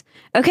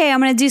Okay, I'm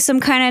going to do some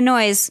kind of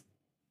noise.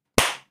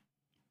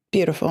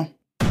 Beautiful.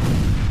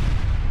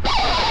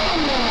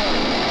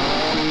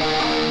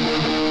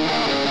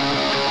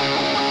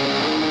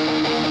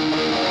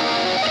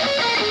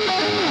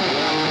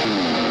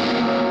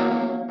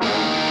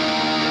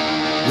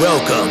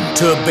 Welcome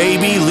to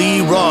Baby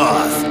Lee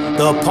Roth,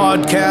 the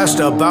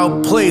podcast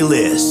about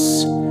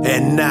playlists.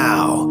 And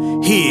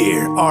now,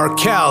 here are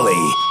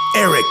Callie,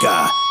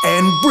 Erica,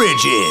 and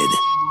Bridget.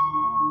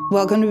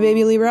 Welcome to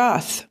Baby Lee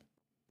Roth,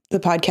 the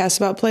podcast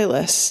about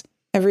playlists.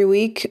 Every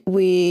week,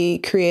 we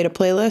create a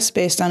playlist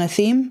based on a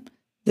theme.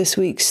 This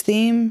week's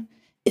theme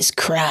is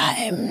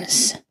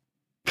crimes.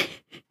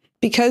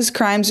 Because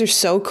crimes are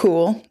so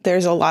cool,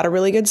 there's a lot of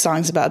really good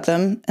songs about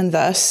them, and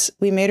thus,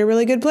 we made a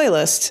really good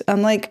playlist,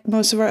 unlike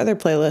most of our other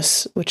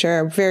playlists, which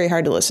are very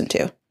hard to listen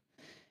to.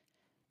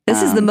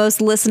 This is the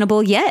most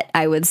listenable yet,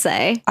 I would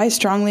say. I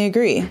strongly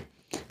agree.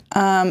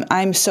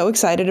 I'm so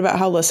excited about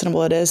how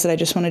listenable it is that I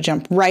just want to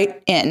jump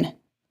right in.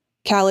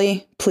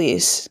 Callie,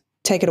 please,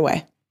 take it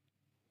away.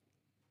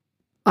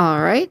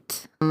 All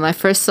right. My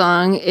first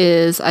song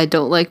is I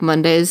Don't Like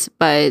Mondays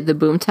by the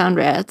Boomtown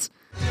Rats.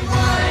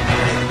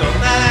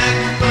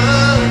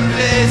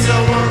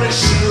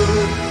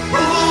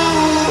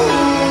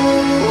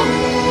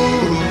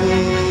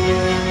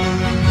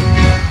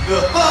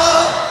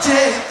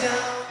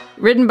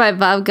 Written by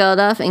Bob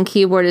Geldof and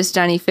keyboardist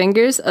Johnny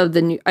Fingers of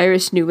the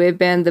Irish new wave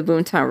band The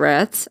Boomtown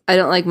Rats. I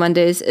Don't Like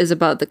Mondays is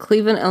about the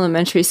Cleveland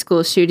Elementary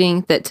School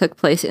shooting that took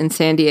place in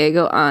San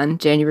Diego on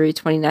January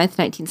 29th,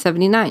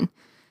 1979.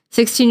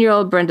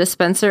 16-year-old Brenda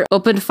Spencer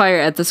opened fire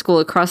at the school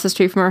across the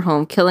street from her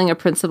home, killing a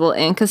principal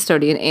and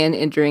custodian and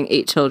injuring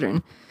 8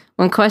 children.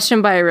 When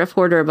questioned by a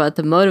reporter about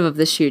the motive of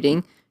the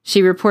shooting,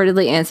 she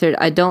reportedly answered,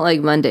 "I don't like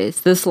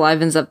Mondays. This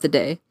livens up the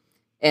day."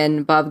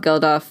 And Bob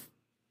Geldof,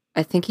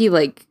 I think he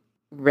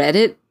read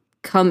it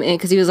come in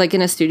because he was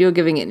in a studio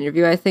giving an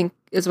interview, I think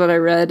is what I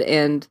read.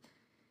 And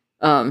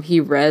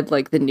he read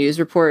the news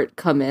report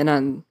come in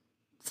on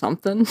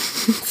something,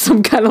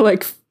 some kind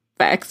of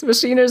fax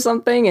machine or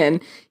something.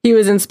 And he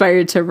was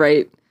inspired to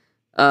write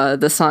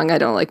the song I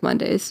Don't Like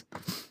Mondays.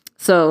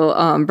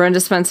 So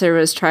Brenda Spencer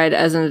was tried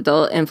as an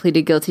adult and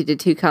pleaded guilty to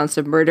 2 counts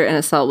of murder and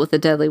assault with a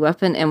deadly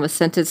weapon and was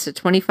sentenced to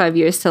 25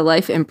 years to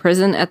life in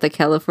prison at the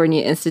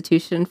California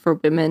Institution for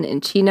Women in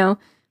Chino,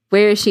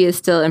 where she is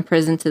still in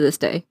prison to this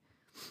day.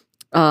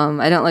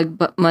 I Don't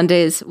Like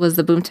Mondays was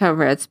the Boomtown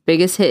Rats'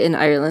 biggest hit in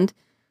Ireland.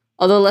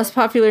 Although less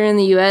popular in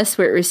the U.S.,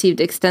 where it received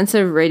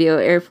extensive radio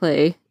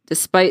airplay,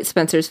 despite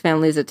Spencer's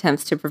family's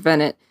attempts to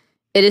prevent it,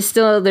 it is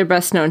still their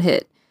best-known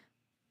hit.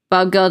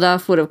 Bob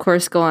Geldof would, of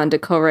course, go on to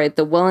co-write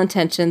the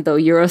well-intentioned, though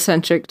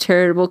Eurocentric,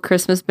 charitable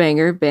Christmas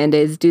banger,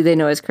 Band-Aids Do They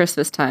Know It's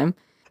Christmas Time?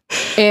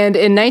 And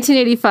in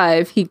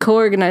 1985, he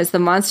co-organized the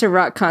monster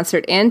rock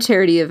concert and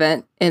charity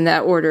event, in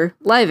that order,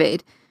 Live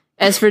Aid.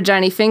 As for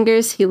Johnny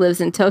Fingers, he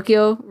lives in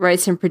Tokyo,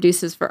 writes and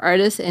produces for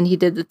artists, and he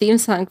did the theme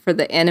song for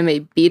the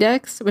anime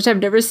Beat-X, which I've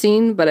never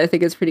seen, but I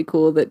think it's pretty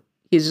cool that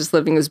he's just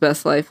living his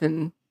best life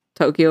in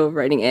Tokyo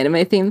writing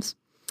anime themes.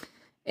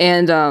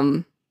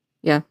 And,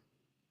 yeah,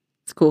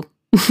 it's cool.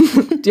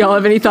 Do y'all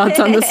have any thoughts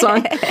on this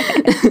song?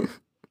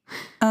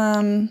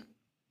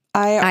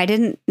 I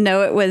didn't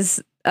know it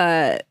was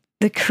the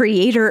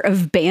creator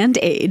of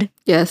Band-Aid.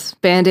 Yes,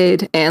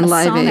 Band-Aid and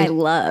Live Aid. A song I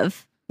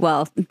love.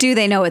 Well, Do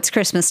They Know It's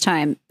Christmas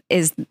Time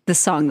is the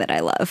song that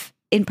I love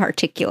in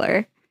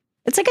particular.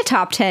 It's like a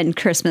top 10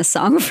 Christmas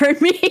song for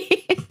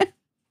me.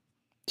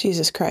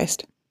 Jesus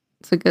Christ.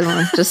 It's a good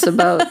one. Just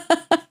about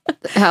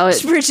how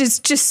it... Rich is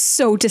just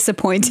so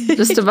disappointed.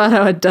 Just about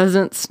how it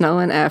doesn't snow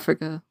in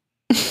Africa.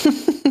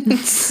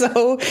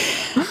 So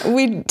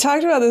we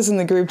talked about this in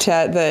the group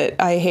chat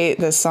that I hate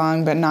this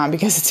song, but not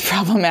because it's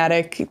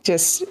problematic,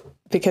 just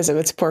because of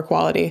its poor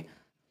quality.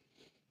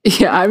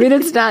 Yeah, I mean,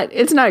 it's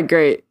not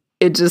great.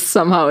 It just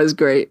somehow is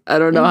great. I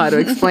don't know how to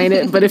explain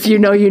it, but if you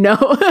know, you know.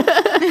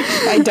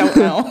 I don't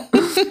know.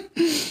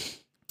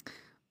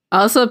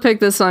 I also picked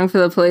this song for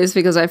the plays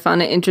because I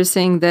found it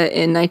interesting that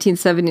in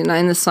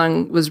 1979, the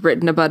song was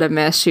written about a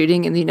mass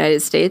shooting in the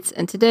United States,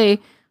 and today,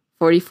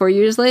 44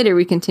 years later,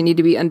 we continue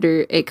to be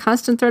under a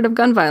constant threat of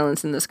gun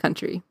violence in this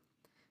country.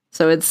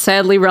 So it's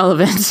sadly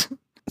relevant.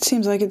 It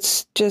seems like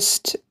it's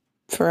just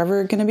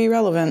forever going to be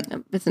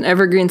relevant. It's an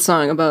evergreen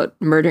song about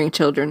murdering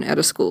children at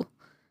a school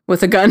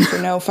with a gun. For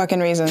no fucking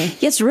reason.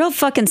 Yeah, it's real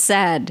fucking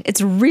sad.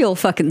 It's real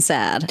fucking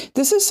sad.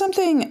 This is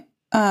something,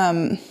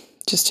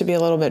 just to be a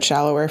little bit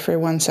shallower for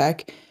one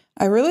sec,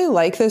 I really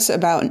like this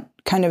about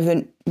kind of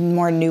the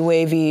more new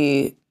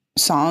wavy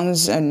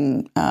songs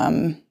and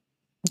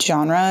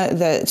genre,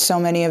 that so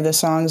many of the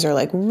songs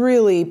are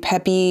really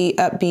peppy,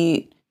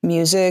 upbeat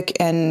music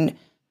and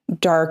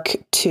dark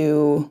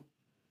to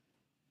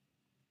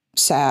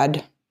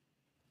sad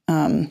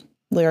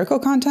lyrical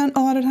content a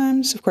lot of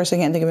times. Of course, I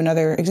can't think of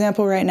another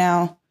example right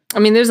now. I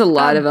mean, there's a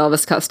lot of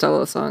Elvis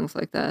Costello songs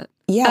like that.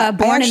 Yeah.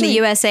 Born in the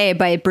USA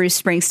by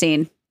Bruce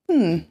Springsteen. Born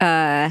in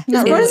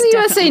the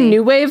USA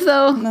new wave,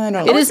 though? I don't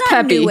know. It is not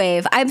peppy. New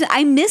wave.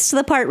 I missed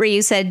the part where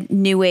you said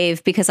new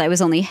wave because I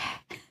was only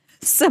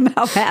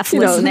somehow half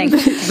listening.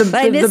 But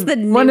I missed the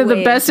new one of the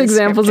wave best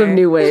examples of descriptor.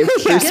 new wave,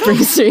 Bruce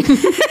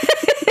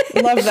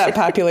Springsteen. Love that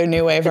popular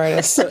new wave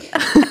artist.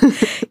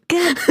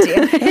 God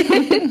damn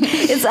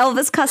it. Is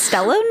Elvis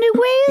Costello new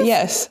wave?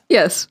 Yes.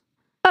 Yes.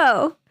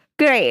 Oh,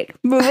 great.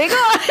 Moving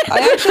on.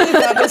 I actually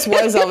thought this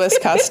was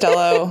Elvis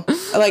Costello.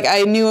 Like,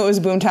 I knew it was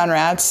Boomtown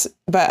Rats,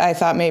 but I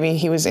thought maybe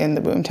he was in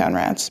the Boomtown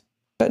Rats.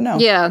 But no.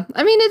 Yeah.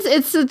 I mean,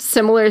 it's a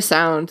similar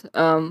sound.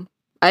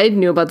 I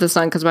knew about this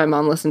song because my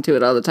mom listened to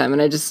it all the time,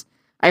 and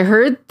I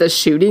heard the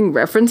shooting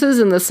references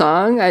in the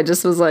song. I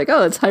just was like,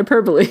 oh, it's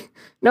hyperbole.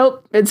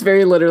 Nope, it's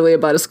very literally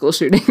about a school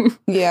shooting.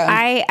 Yeah.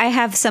 I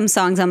have some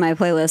songs on my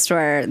playlist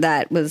where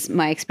that was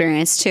my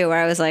experience too,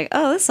 where I was like,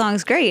 oh, this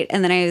song's great.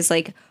 And then I was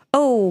like,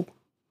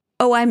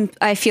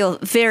 I feel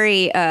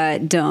very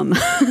dumb.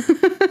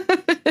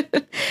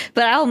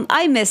 But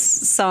I miss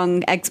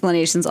song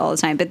explanations all the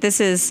time. But this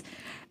is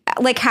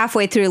like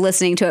halfway through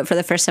listening to it for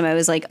the first time, I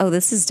was like, oh,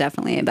 this is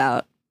definitely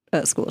about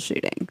a school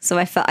shooting. So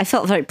I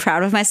felt very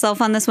proud of myself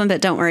on this one,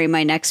 but don't worry,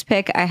 my next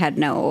pick, I had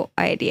no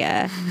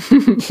idea,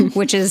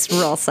 which is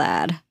real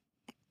sad.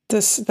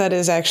 That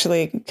is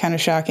actually kind of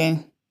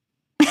shocking.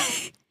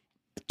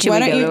 Should we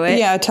go to it?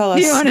 Yeah, tell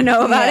us. You want to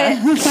know about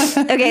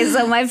it? Okay,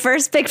 so my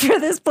first pick for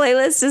this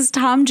playlist is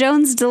Tom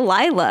Jones'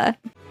 Delilah.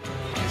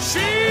 She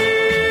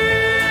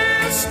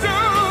stood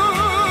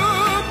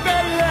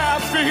there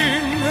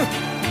laughing.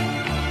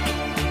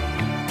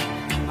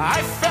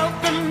 I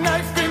felt the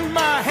knife in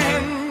my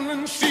hand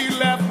and she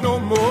laughed no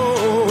more.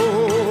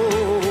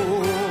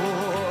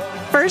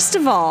 First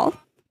of all,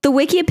 the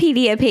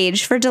Wikipedia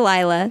page for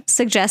Delilah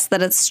suggests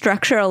that it's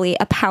structurally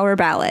a power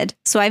ballad.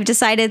 So I've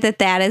decided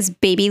that is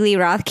Baby Lee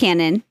Roth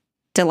canon.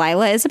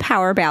 Delilah is a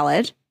power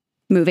ballad.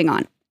 Moving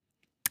on.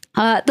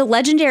 The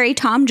legendary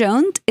Tom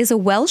Jones is a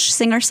Welsh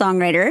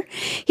singer-songwriter.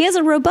 He has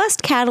a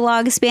robust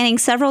catalog spanning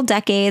several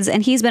decades,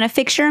 and he's been a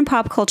fixture in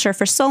pop culture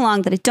for so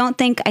long that I don't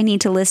think I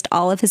need to list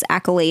all of his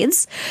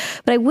accolades.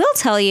 But I will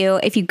tell you,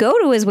 if you go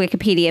to his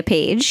Wikipedia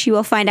page, you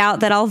will find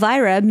out that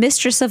Elvira,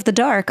 Mistress of the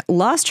Dark,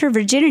 lost her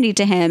virginity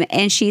to him,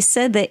 and she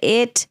said that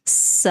it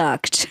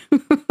sucked.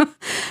 But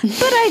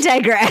I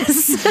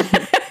digress.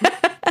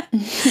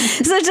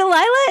 So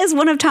Delilah is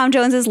one of Tom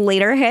Jones's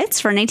later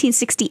hits for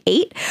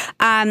 1968,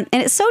 and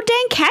it's so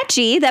dang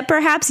catchy that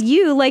perhaps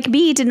you, like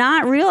me, did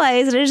not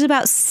realize it is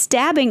about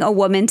stabbing a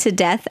woman to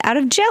death out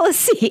of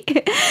jealousy.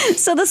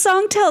 So the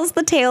song tells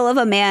the tale of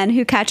a man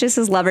who catches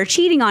his lover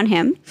cheating on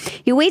him.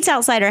 He waits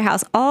outside her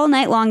house all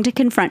night long to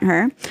confront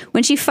her.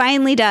 When she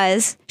finally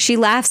does, she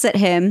laughs at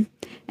him,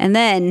 and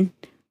then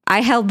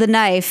I held the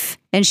knife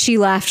and she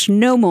laughed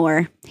no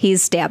more.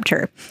 He's stabbed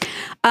her.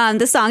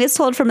 The song is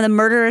told from the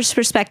murderer's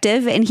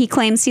perspective, and he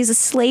claims he's a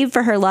slave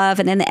for her love.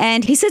 And in the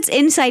end, he sits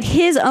inside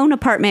his own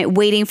apartment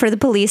waiting for the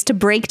police to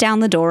break down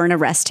the door and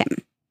arrest him.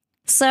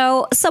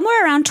 So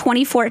somewhere around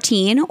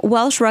 2014,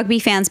 Welsh rugby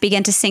fans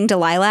began to sing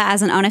Delilah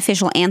as an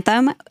unofficial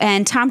anthem,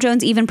 and Tom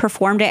Jones even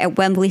performed it at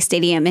Wembley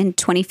Stadium in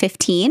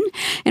 2015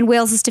 in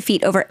Wales's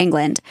defeat over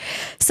England.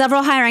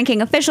 Several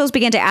high-ranking officials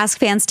began to ask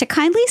fans to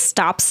kindly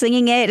stop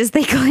singing it as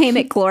they claim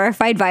it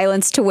glorified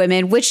violence to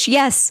women, which,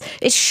 yes,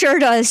 it sure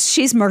does.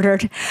 She's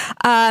murdered.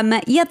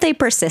 Yet they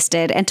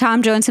persisted, and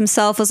Tom Jones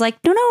himself was like,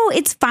 no,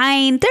 it's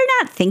fine. They're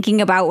not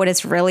thinking about what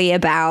it's really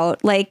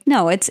about. Like,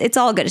 no, it's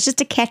all good. It's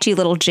just a catchy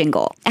little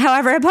jingle.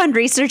 However, upon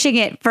researching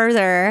it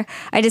further,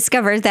 I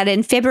discovered that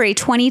in February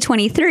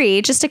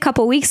 2023, just a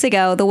couple weeks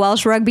ago, the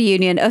Welsh Rugby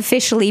Union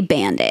officially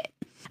banned it.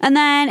 And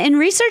then in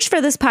research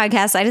for this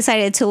podcast, I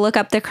decided to look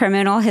up the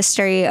criminal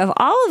history of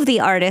all of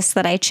the artists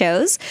that I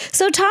chose.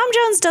 So Tom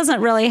Jones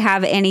doesn't really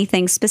have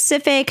anything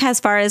specific. As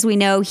far as we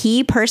know,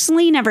 he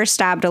personally never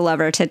stabbed a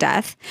lover to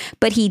death,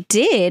 but he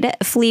did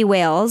flee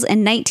Wales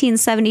in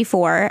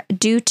 1974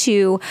 due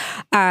to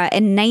a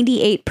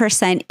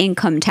 98%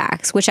 income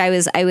tax, which I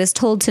was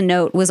told to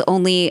note was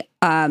only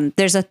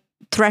there's a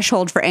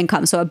threshold for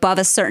income. So above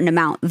a certain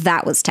amount,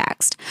 that was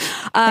taxed.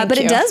 But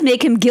it does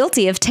make him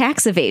guilty of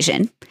tax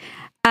evasion.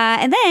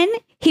 And then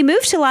he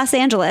moved to Los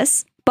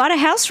Angeles, bought a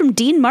house from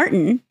Dean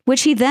Martin,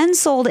 which he then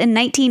sold in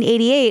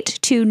 1988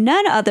 to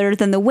none other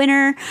than the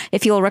winner,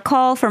 if you'll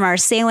recall from our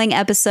sailing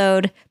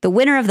episode, the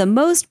winner of the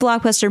most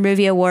blockbuster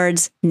movie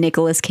awards,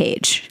 Nicolas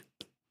Cage.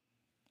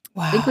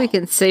 Wow. I think we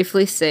can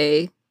safely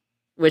say,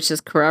 which is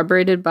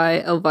corroborated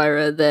by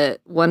Elvira,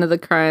 that one of the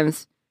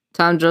crimes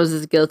Tom Jones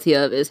is guilty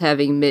of is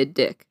having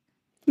mid-dick.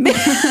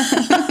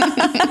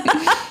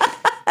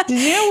 Did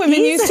you know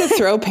women used to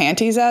throw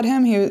panties at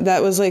him?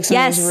 That was like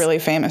something he was really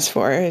famous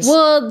for.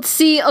 Well,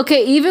 see,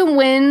 okay, even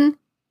when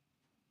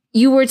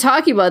you were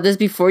talking about this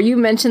before you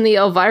mentioned the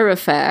Elvira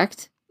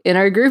fact in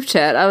our group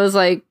chat, I was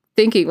like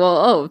thinking,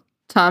 well,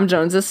 Tom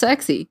Jones is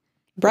sexy.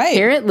 Right.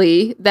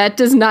 Apparently, that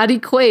does not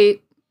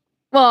equate.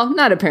 Well,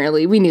 not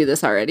apparently. We knew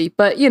this already,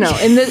 but in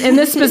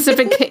this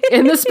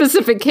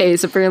specific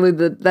case, apparently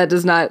that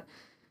does not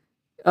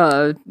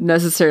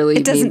necessarily.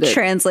 It doesn't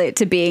translate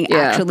to being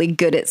actually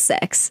good at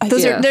sex.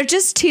 They're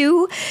just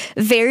two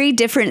very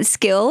different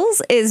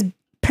skills. Is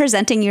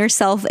presenting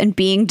yourself and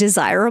being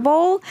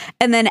desirable,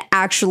 and then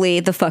actually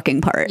the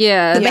fucking part.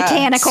 Yeah. The Yeah,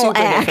 mechanical super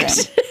act.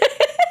 different.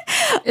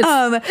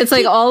 It's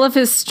like all of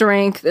his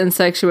strength and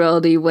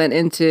sexuality went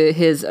into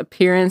his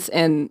appearance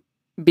and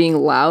being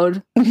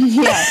loud.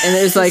 Yeah. And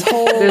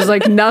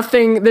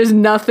there's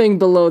nothing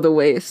below the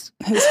waist.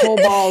 His whole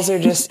balls are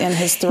just in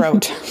his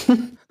throat. He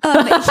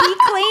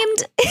claimed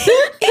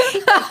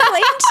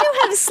to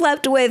have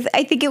slept with,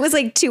 I think it was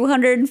like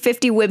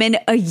 250 women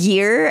a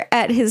year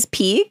at his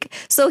peak.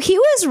 So he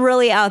was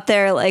really out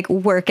there like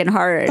working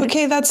hard.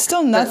 Okay, that's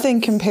still nothing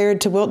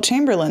compared to Wilt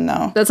Chamberlain,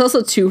 though. That's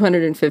also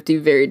 250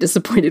 very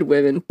disappointed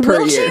women per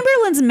Will year.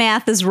 Chamberlain's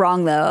math is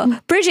wrong, though.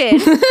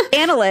 Bridget,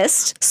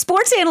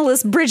 sports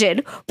analyst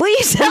Bridget, will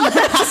you tell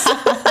us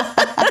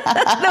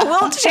the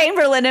Will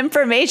Chamberlain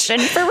information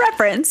for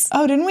reference?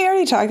 Oh, didn't we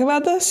already talk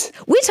about this?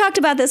 We talked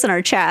about this in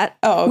our chat.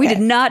 Oh, okay. We did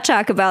not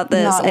talk about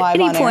this Not at live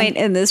any on air. point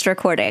in this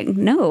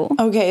recording. No.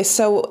 Okay,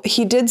 so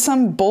he did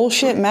some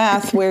bullshit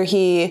math where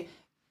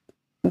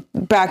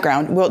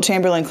background, Wilt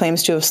Chamberlain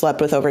claims to have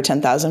slept with over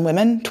 10,000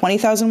 women,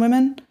 20,000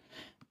 women?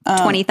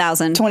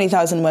 20,000.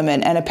 20,000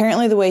 women. And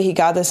apparently the way he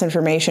got this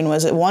information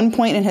was at one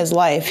point in his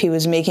life, he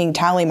was making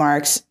tally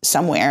marks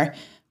somewhere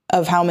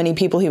of how many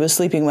people he was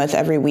sleeping with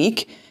every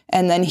week.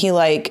 And then he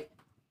like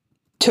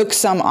took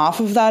some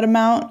off of that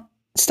amount.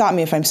 Stop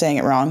me if I'm saying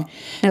it wrong.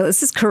 No,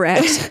 this is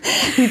correct.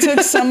 He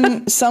took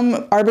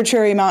some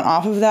arbitrary amount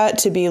off of that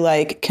to be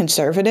like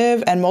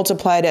conservative and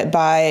multiplied it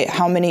by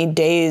how many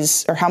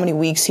days or how many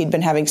weeks he'd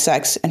been having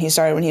sex. And he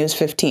started when he was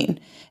 15.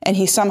 And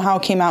he somehow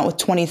came out with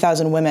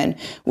 20,000 women,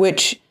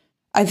 which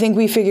I think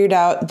we figured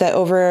out that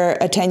over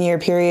a 10-year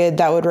period,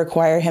 that would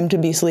require him to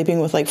be sleeping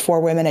with like 4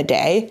 women a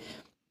day.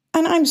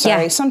 And I'm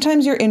sorry, Yeah.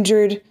 sometimes you're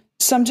injured,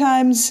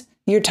 sometimes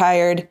you're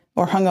tired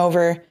or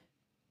hungover.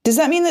 Does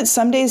that mean that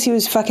some days he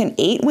was fucking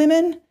 8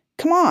 women?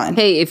 Come on.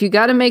 Hey, if you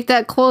got to make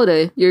that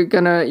quota, you're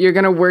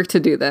gonna work to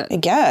do that. I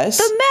guess.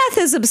 The math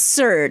is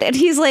absurd. And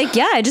he's like,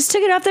 yeah, I just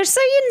took it off there.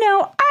 So,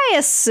 I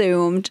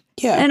assumed.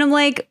 Yeah. And I'm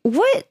like,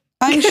 what?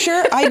 I'm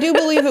sure, I do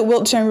believe that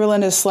Wilt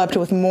Chamberlain has slept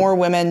with more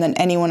women than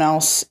anyone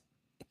else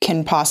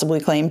can possibly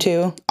claim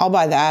to. I'll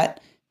buy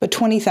that. But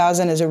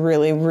 20,000 is a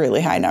really,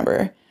 really high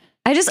number.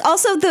 I just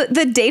also,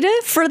 the data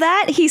for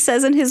that, he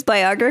says in his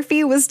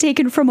biography, was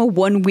taken from a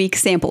 1 week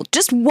sample.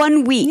 Just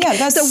 1 week. Yeah,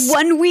 that's- So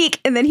 1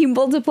 week. And then he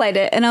multiplied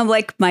it. And I'm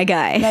like, my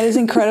guy. That is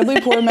incredibly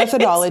poor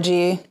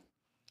methodology.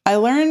 I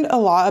learned a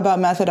lot about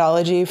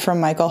methodology from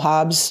Michael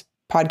Hobbs,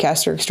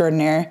 podcaster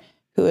extraordinaire,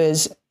 who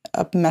is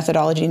a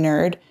methodology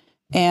nerd.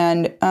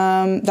 And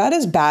that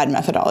is bad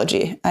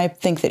methodology. I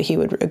think that he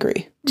would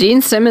agree.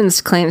 Gene Simmons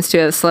claims to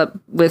have slept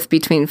with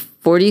between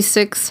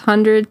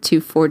 4,600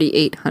 to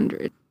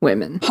 4,800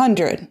 women.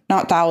 100,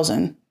 not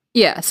 1,000.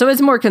 Yeah, so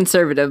it's more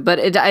conservative,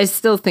 but I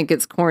still think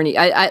it's corny.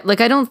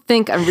 I don't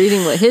think I'm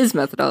reading what his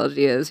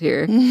methodology is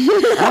here.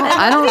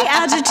 I don't. The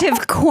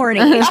adjective corny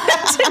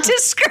to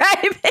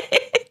describe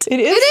it. It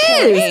is.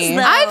 It is.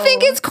 though. I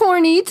think it's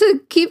corny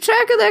to keep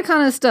track of that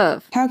kind of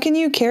stuff. How can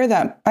you care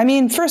that? I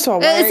mean, first of all,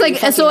 why It's are you like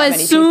fucking so that as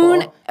many soon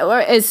people? or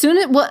as soon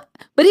as what.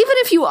 But even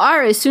if you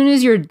are, as soon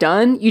as you're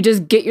done, you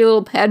just get your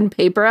little pad and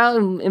paper out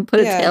and put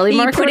Yeah. a tally You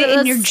mark. put on it in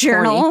That's your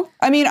corny. journal.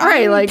 I mean,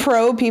 Right, I'm like-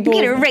 pro people.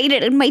 I'm gonna write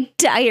it in my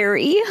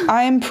diary.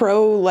 I am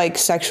pro like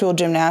sexual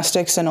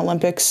gymnastics and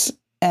Olympics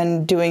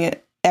and doing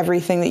it,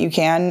 everything that you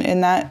can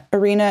in that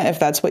arena if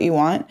that's what you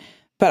want.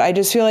 But I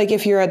just feel like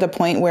if you're at the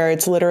point where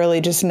it's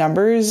literally just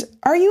numbers,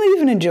 are you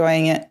even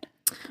enjoying it?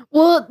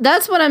 Well,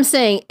 that's what I'm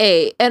saying,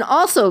 A. And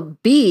also,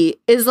 B,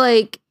 is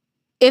like,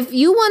 if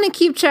you want to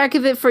keep track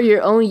of it for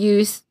your own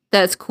use,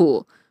 that's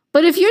cool.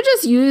 But if you're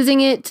just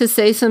using it to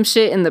say some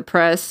shit in the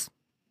press,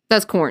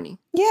 that's corny.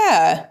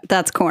 Yeah,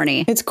 That's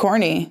corny. it's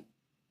corny.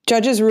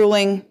 Judges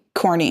ruling,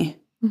 corny.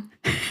 All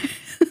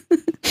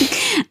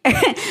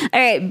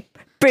right,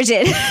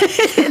 Bridget,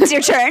 it's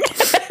your turn.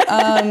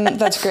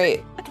 That's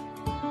great.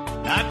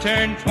 I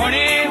turned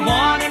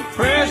 21 in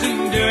prison,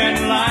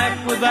 doing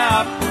life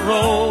without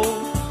parole.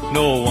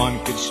 No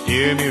one could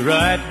steer me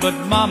right, but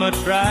Mama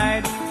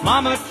tried.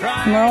 Mama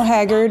tried. Merle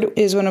Haggard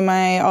is one of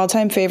my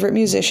all-time favorite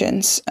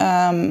musicians.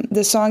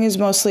 The song is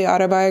mostly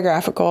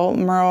autobiographical.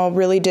 Merle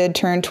really did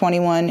turn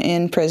 21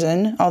 in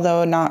prison,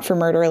 although not for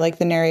murder like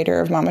the narrator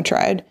of Mama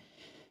Tried.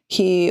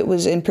 He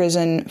was in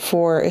prison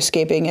for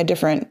escaping a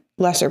different,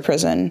 lesser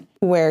prison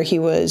where he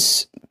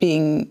was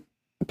being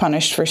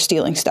punished for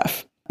stealing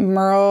stuff.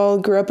 Merle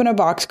grew up in a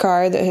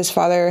boxcar that his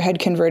father had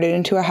converted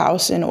into a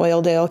house in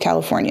Oildale,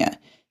 California.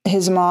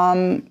 His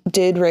mom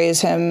did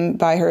raise him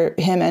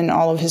and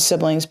all of his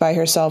siblings by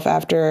herself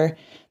after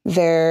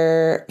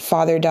their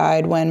father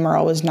died when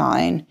Merle was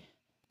 9.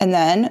 And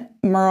then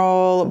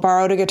Merle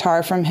borrowed a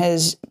guitar from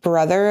his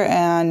brother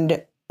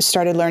and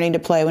started learning to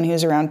play when he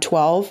was around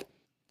 12.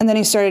 And then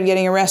he started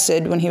getting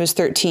arrested when he was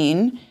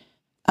 13. He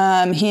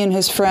and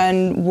his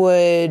friend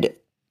would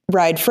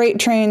ride freight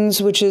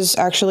trains, which is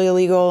actually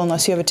illegal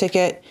unless you have a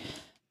ticket.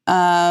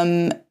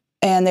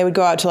 And they would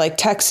go out to like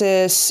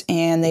Texas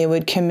and they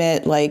would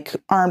commit like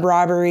armed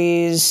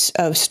robberies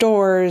of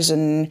stores.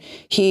 And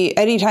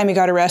anytime he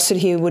got arrested,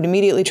 he would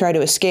immediately try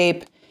to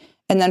escape.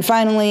 And then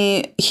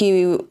finally,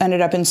 he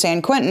ended up in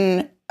San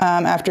Quentin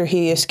after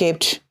he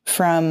escaped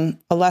from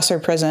a lesser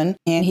prison.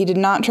 And he did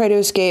not try to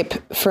escape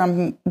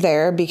from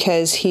there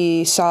because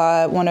he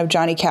saw one of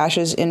Johnny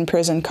Cash's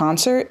in-prison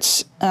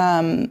concerts.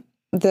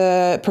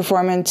 The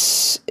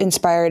performance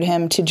inspired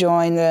him to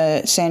join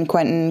the San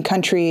Quentin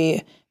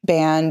Country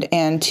Band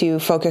and to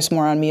focus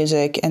more on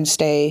music and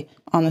stay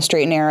on the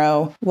straight and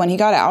narrow when he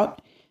got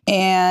out.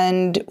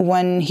 And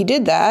when he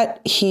did that,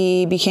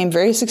 he became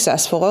very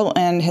successful,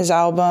 and his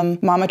album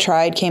Mama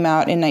Tried came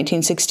out in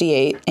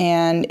 1968,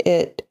 and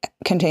it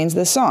contains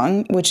this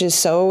song, which is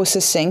so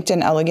succinct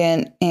and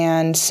elegant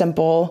and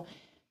simple.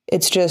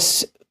 It's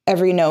just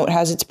every note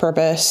has its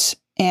purpose,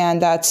 and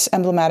that's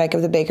emblematic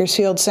of the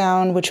Bakersfield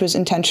sound, which was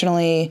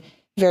intentionally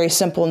very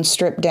simple and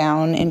stripped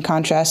down in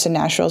contrast to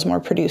Nashville's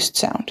more produced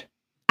sound.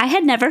 I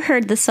had never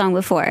heard this song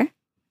before, and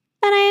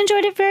I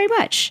enjoyed it very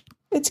much.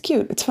 It's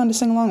cute. It's fun to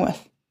sing along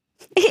with.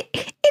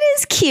 It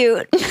is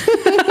cute.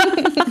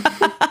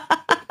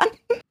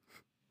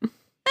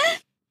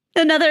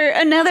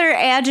 another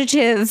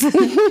adjective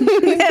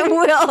at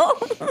will.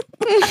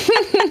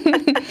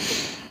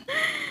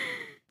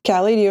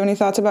 Callie, do you have any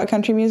thoughts about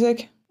country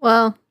music?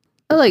 Well,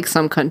 I like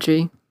some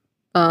country.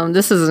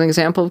 This is an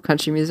example of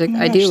country music.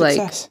 I do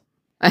success.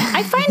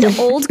 I find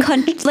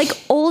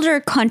older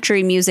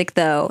country music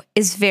though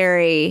is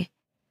very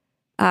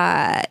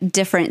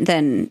different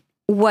than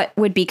what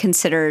would be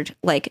considered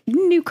like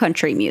new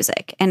country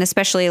music, and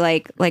especially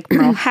like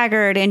Merle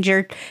Haggard and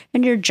your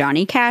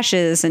Johnny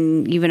Cashes,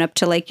 and even up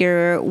to like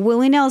your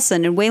Willie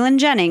Nelson and Waylon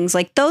Jennings,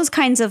 like those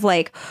kinds of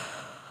like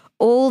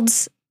old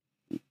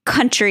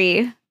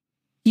country.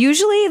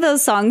 Usually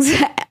those songs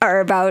are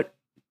about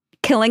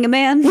killing a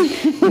man. A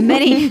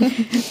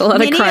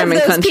lot of crime in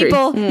country.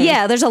 People,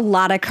 yeah, there's a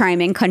lot of crime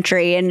in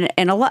country and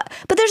a lot,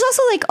 but there's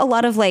also like a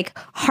lot of like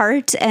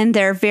heart, and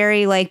they're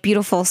very like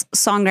beautiful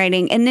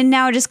songwriting. And then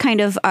now just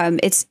kind of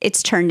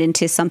it's turned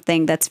into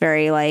something that's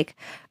very like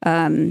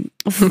that's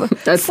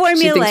formulaic.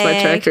 She thinks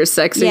my tractor's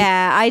sexy.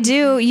 Yeah, I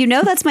do. You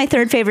know, that's my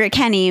third favorite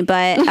Kenny,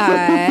 but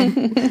I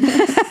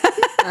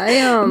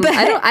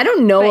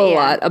don't know a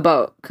lot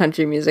about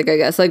country music, I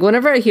guess. Like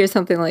whenever I hear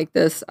something like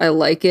this, I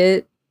like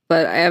it,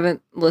 but I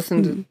haven't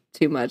listened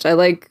too much. I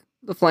like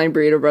the Flying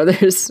Burrito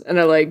Brothers, and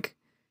I like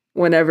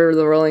whenever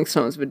the Rolling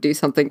Stones would do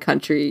something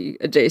country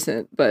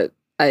adjacent, but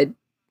I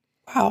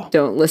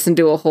don't listen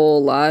to a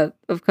whole lot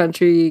of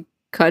country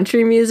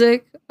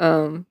music.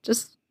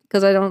 Just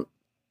because I don't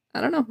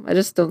know. I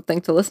just don't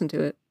think to listen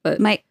to it. But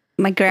my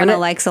grandma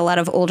likes a lot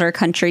of older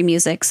country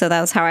music, so that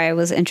was how I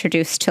was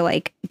introduced to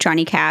like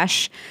Johnny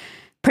Cash,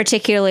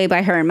 particularly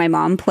by her and my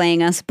mom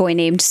playing us Boy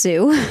Named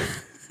Sue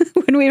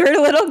when we were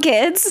little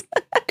kids.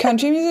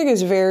 Country music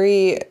is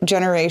very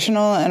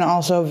generational and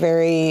also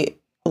very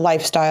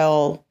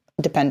lifestyle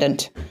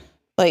dependent.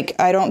 Like,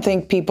 I don't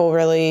think people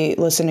really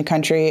listen to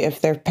country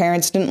if their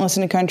parents didn't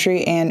listen to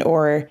country and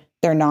or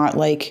they're not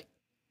like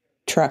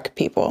truck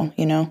people,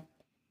 you know?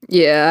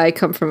 Yeah, I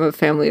come from a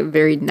family of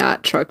very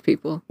not truck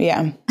people.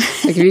 Yeah.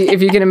 Like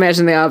if you can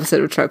imagine the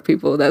opposite of truck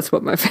people, that's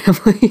what my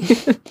family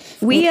is.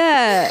 We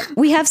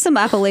have some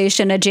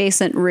Appalachian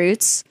adjacent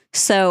roots.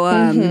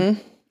 So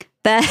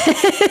that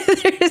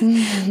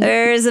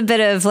there's a bit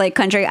of like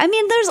country. I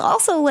mean, there's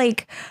also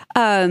like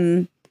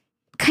kind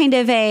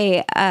of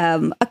a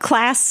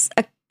class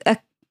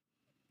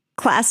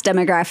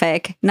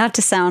demographic, not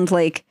to sound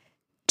like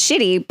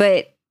shitty,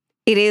 but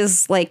it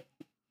is like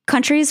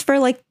countries for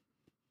like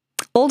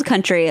old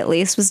country, at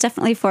least, was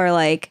definitely for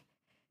like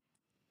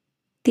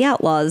the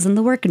outlaws and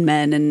the working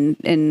men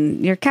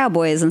and your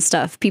cowboys and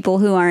stuff. People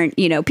who aren't,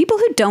 you know, people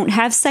who don't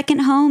have second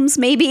homes,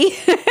 maybe.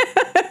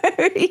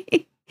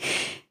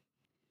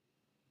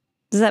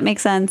 Does that make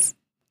sense?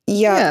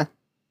 Yeah.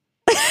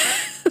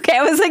 Okay,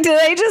 I was like, did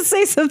I just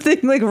say something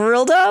like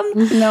real dumb?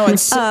 No,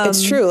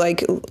 it's true.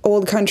 Like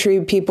old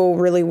country people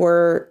really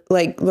were,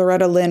 like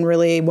Loretta Lynn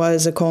really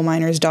was a coal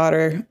miner's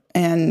daughter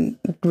and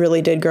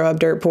really did grow up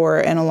dirt poor.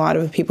 And a lot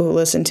of people who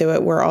listened to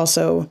it were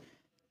also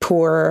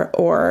poor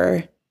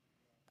or,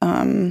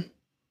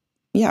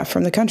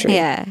 from the country.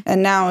 Yeah.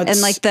 And now it's...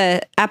 And like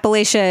the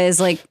Appalachia is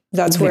like...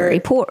 That's very where...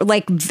 poor.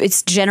 Like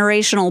it's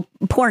generational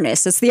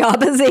poorness. It's the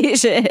opposite.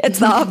 It's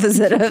the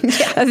opposite of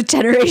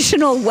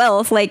generational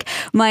wealth. Like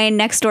my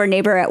next door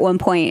neighbor at one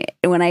point,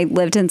 when I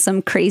lived in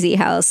some crazy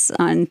house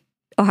on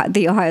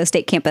the Ohio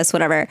State campus,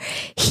 whatever,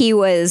 he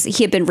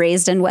had been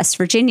raised in West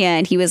Virginia,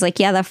 and he was like,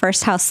 yeah, the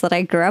first house that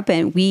I grew up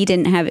in, we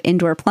didn't have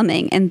indoor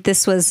plumbing. And he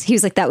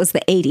was like, that was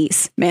the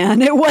 80s,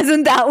 man. It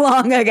wasn't that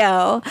long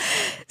ago.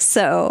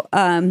 So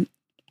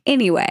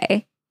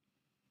anyway,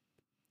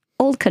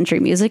 old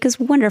country music is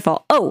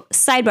wonderful. Oh,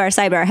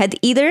 sidebar. Had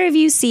either of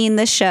you seen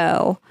the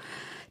show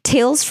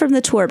Tales from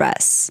the Tour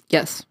Bus?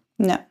 Yes.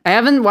 No. I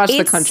haven't watched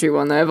the country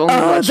one. I've only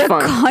watched the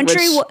Fun.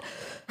 country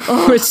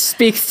which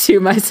speaks to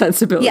my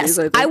sensibilities.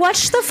 Yes, I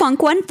watched the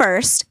funk one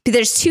first.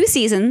 There's 2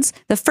 seasons.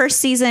 The first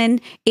season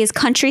is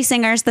country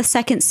singers. The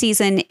second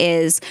season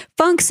is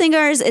funk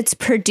singers. It's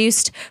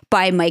produced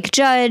by Mike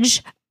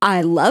Judge.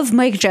 I love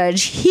Mike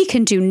Judge. He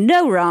can do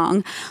no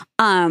wrong.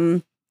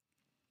 But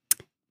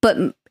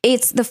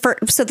it's the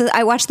first. So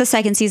I watched the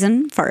second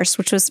season first,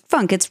 which was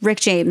funk. It's Rick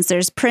James.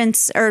 There's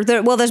Prince,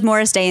 there's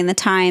Morris Day in the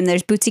Time.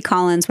 There's Bootsy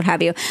Collins, what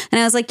have you. And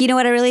I was like, you know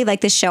what? I really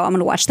like this show. I'm going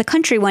to watch the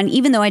country one,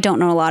 even though I don't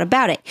know a lot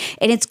about it.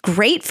 And it's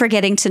great for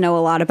getting to know a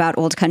lot about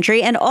old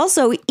country. And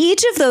also,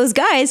 each of those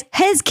guys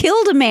has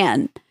killed a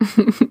man.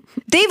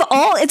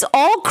 It's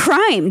all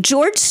crime.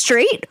 George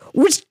Strait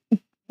was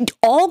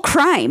all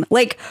crime.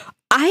 Like,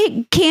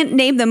 I can't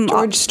name them.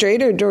 George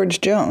Strait or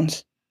George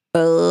Jones?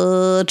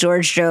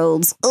 George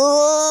Jones.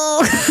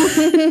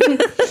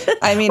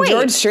 I mean,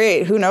 George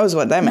Strait, who knows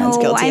what that man's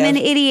guilty I'm of. an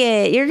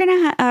idiot. You're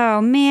gonna oh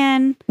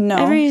man. No.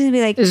 Everybody's gonna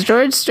be like, is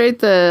George Strait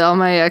the All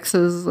My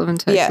Exes Live in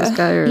Texas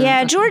guy? Or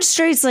yeah, George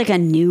Strait's like a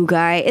new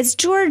guy. It's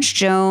George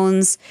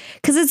Jones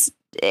because it's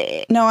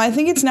No, I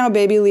think it's now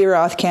Baby Lee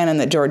Roth canon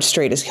that George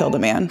Strait has killed a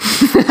man.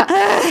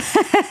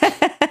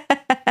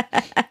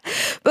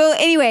 well,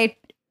 anyway,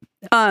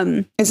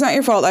 It's not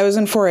your fault. I was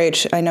in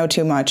 4-H. I know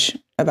too much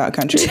about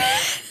country.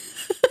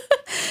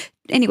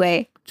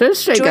 anyway, George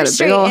Strait got a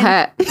big old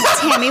hat.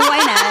 Tammy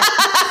Wynette.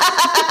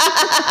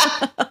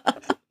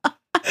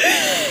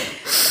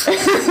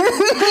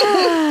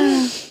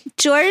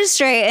 George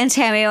Strait and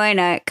Tammy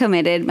Wynette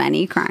committed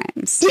many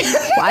crimes.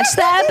 Watch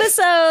the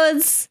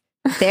episodes.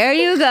 There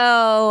you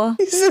go.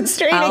 He said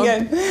straight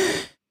again.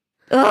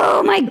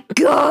 Oh my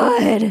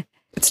God.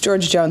 It's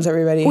George Jones,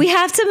 everybody. We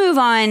have to move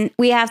on.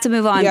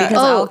 Yeah. Because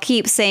I'll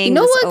keep saying You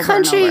know this what over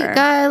country and over.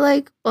 guy I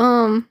like?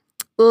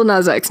 Lil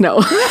Nas X.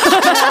 No.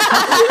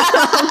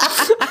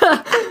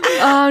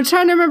 I'm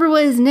trying to remember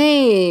what his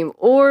name.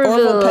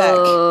 Orville Peck.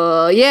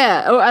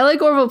 Yeah. Oh, I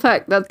like Orville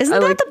Peck.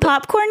 Isn't that the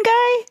popcorn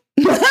guy?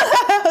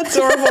 It's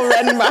Orville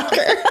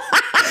Redenbacher.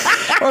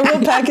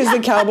 Orville Peck is the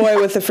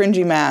cowboy with the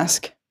fringy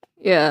mask.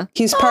 Yeah.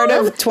 He's part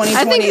of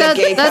 2020, the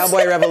gay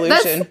cowboy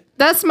revolution.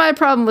 That's my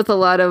problem with a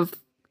lot of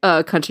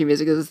country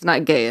music is it's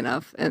not gay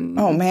enough. And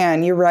Oh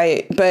man, you're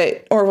right.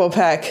 But Orville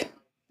Peck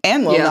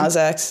and Lil Nas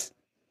X,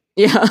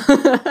 yeah.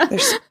 they're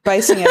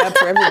spicing it up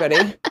for everybody.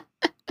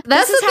 That's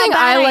This is the how thing bad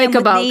I I am like with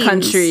about names.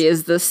 country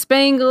is the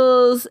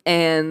spangles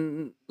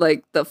and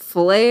like the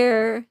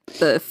flair,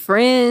 the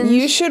fringe.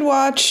 You should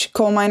watch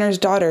Coal Miner's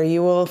Daughter.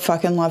 You will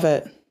fucking love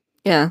it.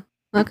 Yeah.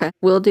 Okay.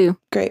 Will do.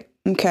 Great.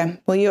 Okay.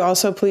 Will you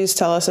also please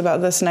tell us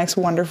about this next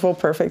wonderful,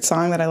 perfect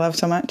song that I love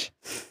so much?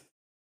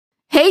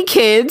 Hey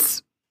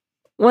kids,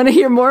 want to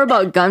hear more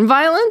about gun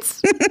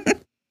violence?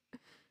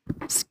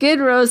 Skid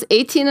Row's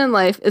 18 in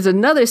Life is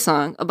another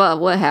song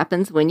about what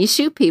happens when you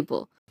shoot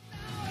people.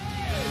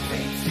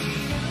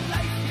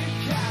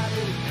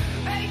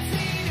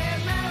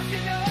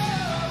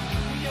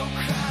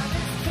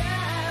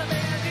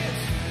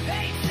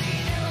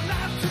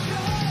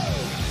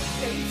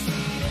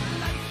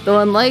 Though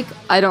unlike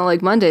I Don't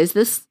Like Mondays,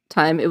 this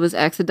time it was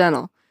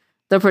accidental.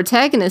 The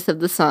protagonist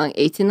of the song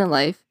 18 in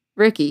Life,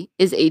 Ricky,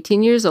 is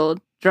 18 years old,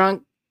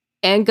 drunk,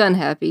 and gun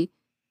happy.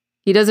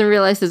 He doesn't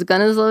realize his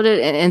gun is loaded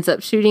and ends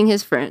up shooting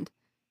his friend.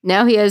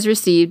 Now he has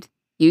received,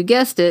 you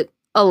guessed it,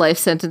 a life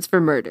sentence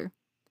for murder.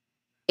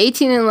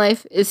 18 in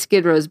Life is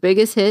Skid Row's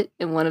biggest hit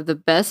and one of the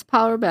best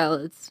power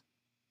ballads,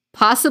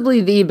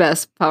 possibly the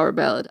best power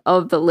ballad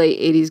of the late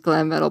 80s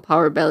glam metal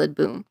power ballad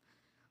boom.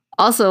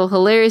 Also,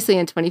 hilariously,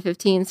 in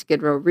 2015,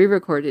 Skid Row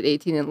re-recorded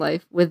 18 in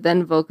Life with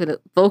then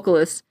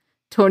vocalist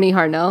Tony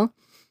Harnell.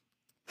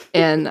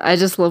 And I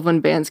just love when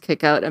bands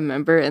kick out a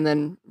member and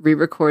then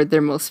re-record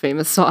their most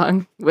famous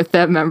song with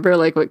that member,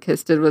 like what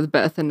Kiss did with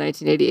Beth in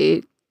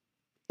 1988.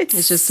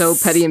 It's just so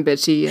petty and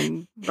bitchy,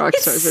 and rock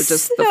stars are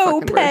just the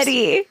fucking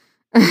petty.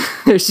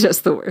 worst. It's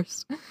just the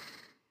worst.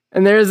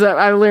 And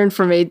I learned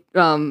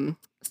from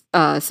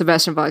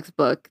Sebastian Bach's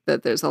book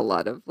that there's a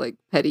lot of like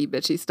petty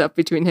bitchy stuff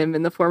between him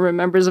and the former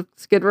members of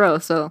Skid Row,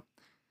 so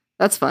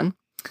that's fun.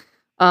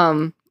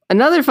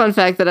 Another fun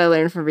fact that I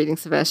learned from reading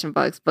Sebastian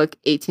Bach's book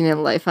 18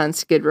 in Life on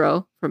Skid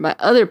Row from my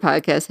other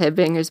podcast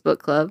Headbangers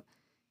Book Club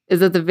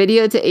is that the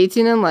video to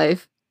 18 in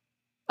Life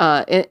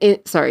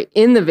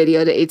in the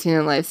video to 18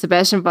 in Life,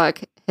 Sebastian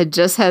Bach had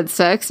just had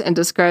sex and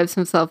describes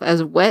himself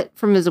as wet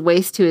from his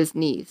waist to his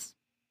knees.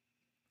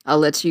 I'll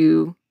let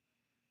you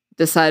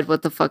decide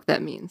what the fuck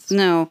that means.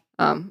 No.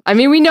 I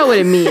mean, we know what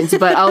it means,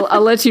 but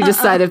I'll let you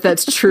decide if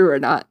that's true or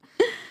not.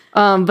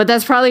 But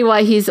that's probably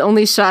why he's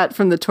only shot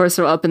from the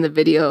torso up in the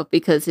video,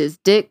 because his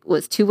dick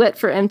was too wet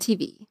for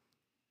MTV.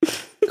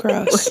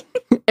 Gross.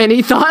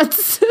 Any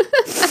thoughts?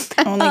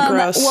 Only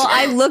gross. Well,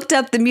 I looked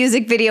up the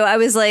music video. I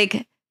was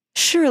like,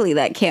 surely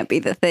that can't be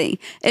the thing.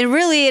 And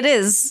really it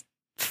is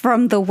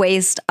from the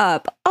waist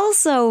up.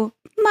 Also,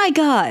 my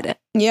God.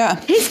 Yeah.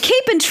 His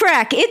cape and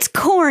track, it's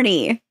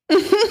corny.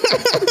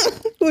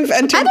 We've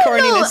entered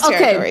corniness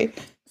territory. Okay.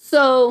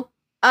 So,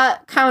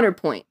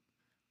 counterpoint.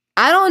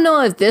 I don't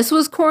know if this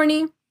was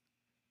corny,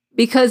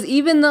 because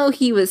even though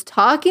he was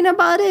talking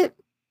about it,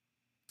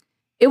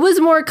 It was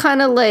more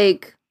kind of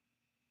like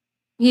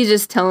he's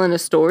just telling a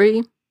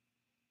story.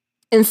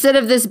 Instead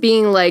of this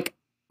being like,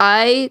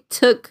 I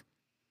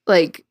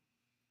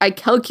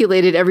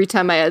calculated every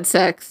time I had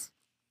sex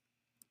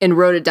and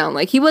wrote it down.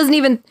 Like it wasn't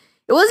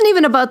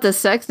even about the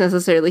sex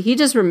necessarily. He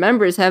just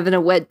remembers having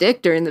a wet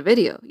dick during the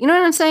video. You know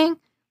what I'm saying?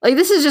 Like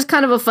this is just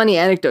kind of a funny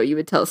anecdote you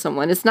would tell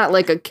someone. It's not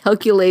like a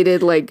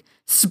calculated like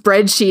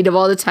spreadsheet of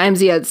all the times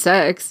he had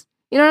sex.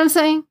 You know what I'm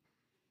saying?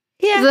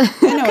 Yeah.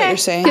 I know what you're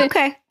saying.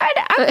 Okay.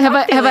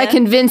 Have I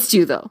convinced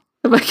you though?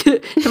 Have I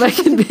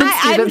convinced you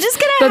I'm just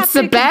gonna that have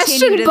Sebastian to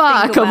continue to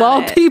Bach think of about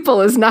all it.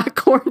 people is not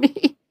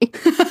corny?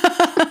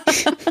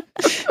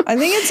 I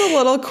think it's a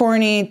little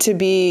corny to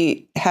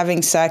be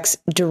having sex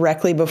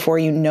directly before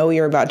you know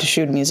you're about to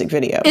shoot a music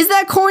video. Is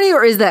that corny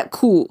or is that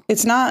cool?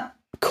 It's not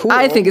cool.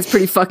 I think it's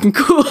pretty fucking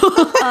cool.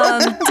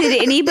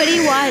 Did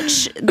anybody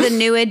watch the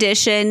New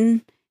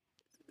Edition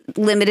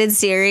limited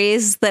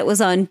series that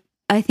was on,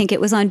 I think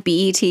it was on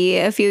BET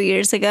a few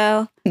years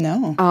ago?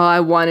 No. Oh, I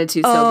wanted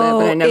to so bad,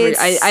 but I never. it's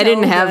I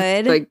didn't so have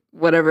good. like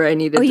whatever I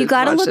needed. Oh, you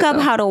got to watch look it, up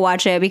though. how to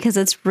watch it because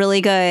it's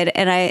really good.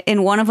 And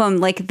in one of them,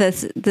 like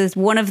this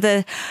one of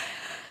the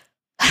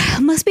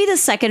must be the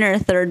second or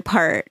third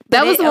part.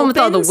 That but was it the one with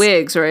all the opens-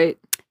 wigs, right?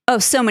 Oh,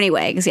 so many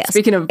wigs. Yes.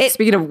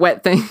 Speaking of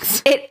wet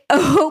things, It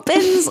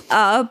opens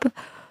up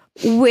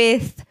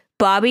with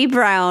Bobby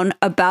Brown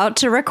about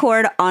to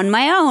record On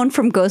My Own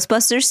from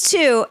Ghostbusters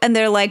 2. And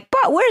they're like,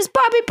 but where's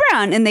Bobby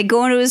Brown? And they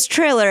go into his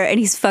trailer and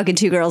he's fucking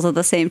two girls at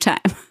the same time.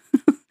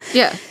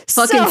 yeah,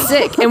 fucking So-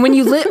 sick. And when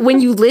you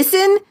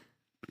listen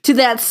to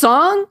that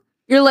song,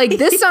 you're like,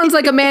 this sounds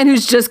like a man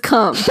who's just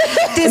come,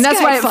 and that's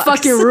guy why it fucks.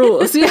 fucking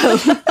rules. Yeah.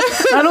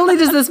 Not only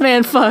does this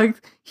man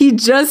fuck, he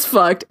just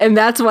fucked, and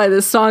that's why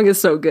this song is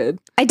so good.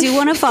 I do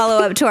want to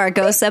follow up to our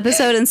Ghost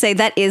episode and say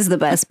that is the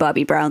best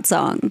Bobby Brown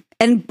song.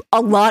 And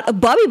a lot of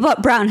Bobby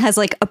Brown has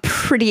like a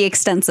pretty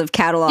extensive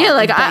catalog. Yeah,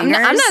 like of I'm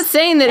bangers. not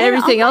saying that And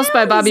everything On My else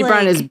by Own Bobby is,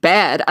 Brown like- is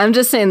bad. I'm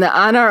just saying that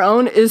On Our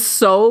Own is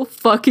so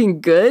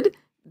fucking good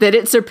that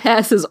it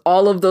surpasses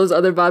all of those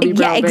other Bobby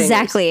Brown Yeah, bangers.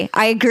 exactly.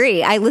 I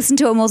agree. I listened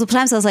to it multiple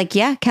times. I was like,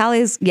 yeah,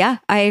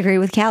 I agree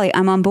with Callie.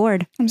 I'm on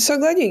board. I'm so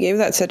glad you gave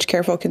that such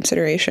careful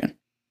consideration.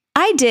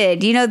 I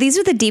did. You know, these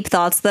are the deep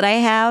thoughts that I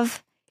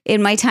have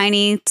in my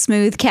tiny,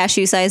 smooth,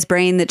 cashew-sized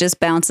brain that just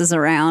bounces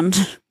around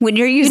when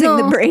you're using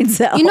the brain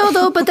cell. You know,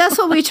 though, but that's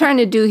what we're trying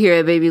to do here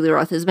at Baby Lee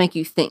Roth is make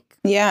you think.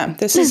 Yeah,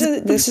 this is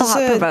a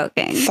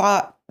thought-provoking.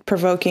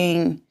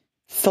 thought-provoking,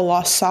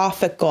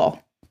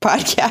 philosophical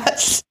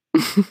podcast.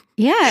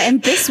 Yeah,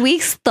 and this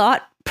week's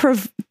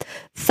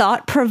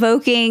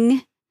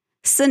thought-provoking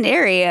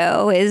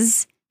scenario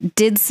is: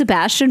 did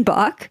Sebastian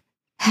Bach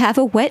have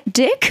a wet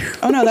dick?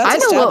 Oh no,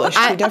 that's established.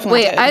 He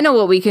definitely did. I know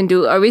what we can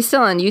do. Are we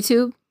still on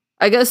YouTube?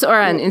 I guess, or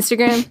on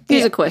Instagram?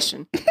 Here's a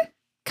question.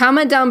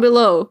 Comment down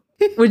below.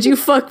 Would you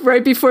fuck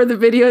right before the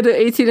video to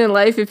 18 in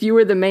Life if you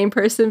were the main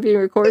person being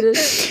recorded?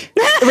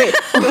 Wait,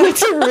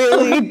 That's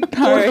really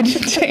hard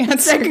to answer.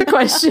 second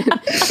question.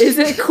 Is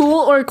it cool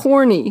or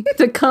corny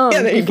to come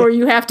there you before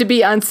you have to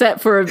be on set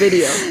for a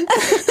video?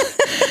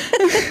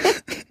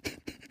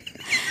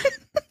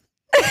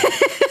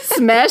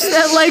 Smash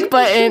that like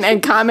button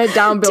and comment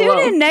down below.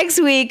 Tune in next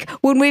week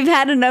when we've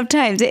had enough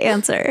time to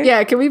answer.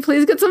 Yeah, can we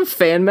please get some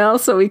fan mail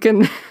so we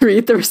can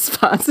read the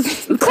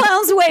responses?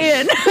 Clowns weigh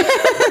in.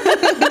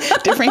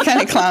 Different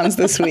kind of clowns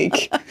this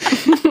week.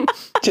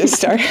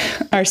 Just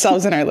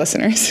ourselves and our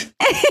listeners.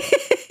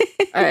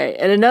 All right,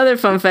 and another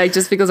fun fact,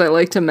 just because I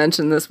like to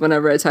mention this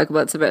whenever I talk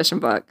about Sebastian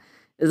Bach,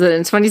 is that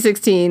in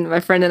 2016, my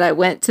friend and I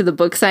went to the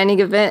book signing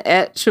event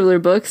at Schuler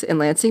Books in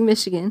Lansing,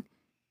 Michigan.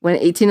 When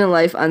 18 in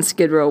Life on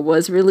Skid Row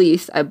was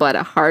released, I bought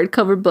a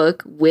hardcover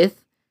book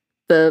with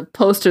the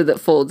poster that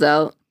folds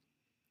out.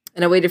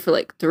 And I waited for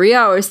like 3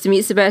 hours to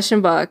meet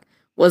Sebastian Bach.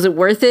 Was it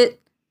worth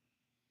it?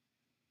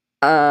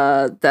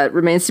 That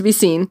remains to be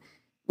seen.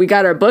 We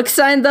got our book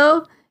signed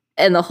though.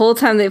 And the whole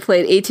time they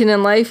played 18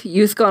 in Life,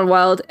 Youth Gone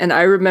Wild, and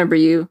I Remember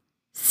You,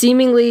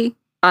 seemingly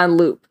on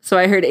loop. So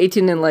I heard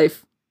 18 in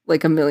Life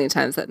like a million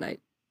times that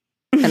night.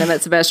 And I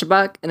met Sebastian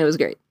Bach, and it was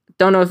great.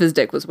 Don't know if his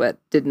dick was wet.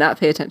 Did not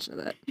pay attention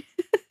to that.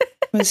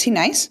 Was he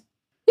nice?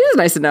 He was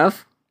nice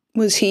enough.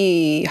 Was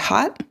he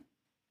hot?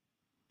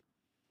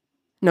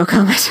 No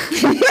comment.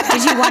 Did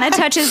you want to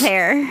touch his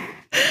hair?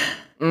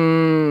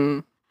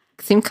 Seemed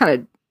kind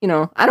of,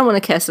 I don't want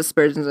to cast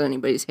aspersions on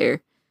anybody's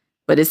hair,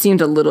 but it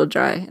seemed a little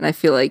dry, and I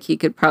feel like he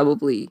could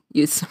probably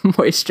use some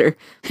moisture,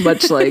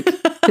 much like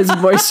his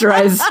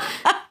moisturized.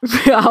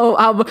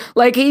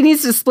 Like he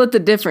needs to split the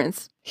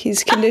difference.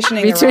 He's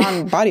conditioning the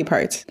wrong body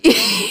parts.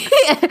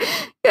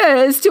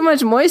 Yeah, it's too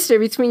much moisture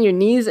between your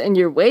knees and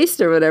your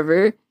waist or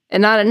whatever,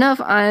 and not enough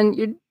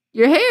on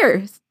your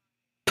hair.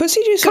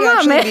 Pussy juice Come would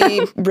on,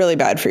 actually be really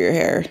bad for your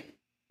hair.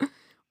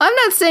 I'm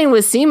not saying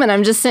with semen.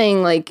 I'm just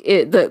saying like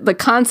the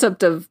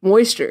concept of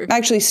moisture.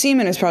 Actually,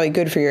 semen is probably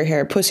good for your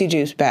hair. Pussy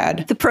juice,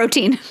 bad. The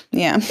protein.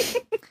 Yeah.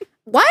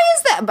 Why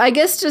is that? I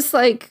guess just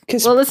like,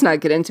 'Cause well, let's not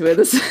get into it.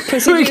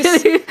 Pussy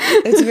juice,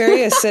 it's very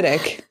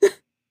acidic.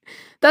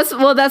 That's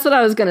what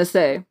I was gonna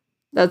say.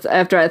 That's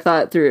after I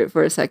thought through it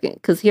for a second.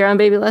 Because here on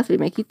Baby Last, we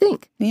make you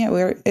think.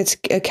 Yeah, it's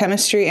a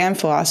chemistry and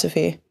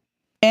philosophy.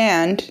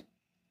 And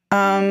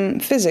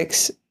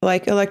physics,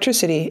 like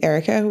electricity.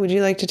 Erica, would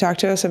you like to talk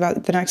to us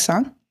about the next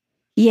song?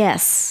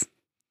 Yes,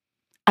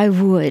 I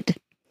would.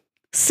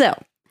 So,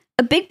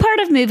 a big part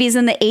of movies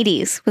in the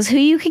 80s was who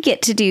you could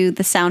get to do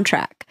the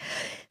soundtrack.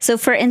 So,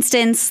 for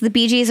instance, the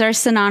Bee Gees are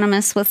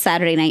synonymous with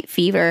Saturday Night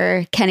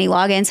Fever. Kenny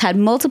Loggins had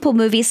multiple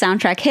movie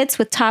soundtrack hits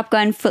with Top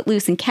Gun,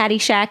 Footloose, and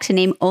Caddyshack, to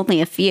name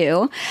only a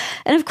few.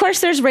 And of course,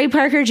 there's Ray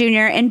Parker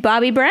Jr. and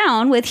Bobby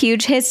Brown with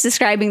huge hits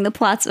describing the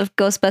plots of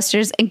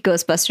Ghostbusters and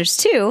Ghostbusters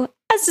 2,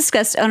 as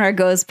discussed on our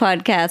Ghost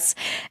podcast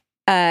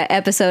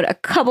episode a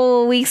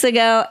couple weeks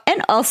ago,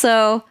 and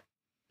also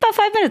about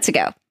 5 minutes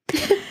ago.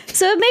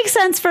 So it makes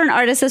sense for an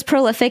artist as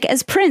prolific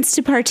as Prince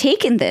to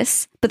partake in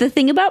this. But the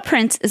thing about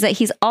Prince is that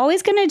he's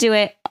always going to do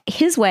it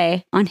his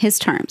way on his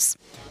terms.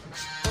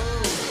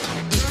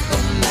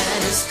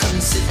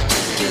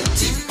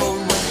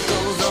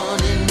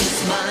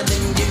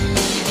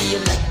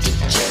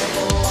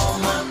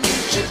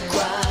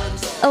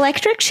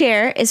 Electric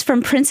Chair is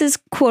from Prince's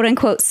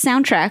quote-unquote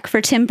soundtrack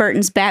for Tim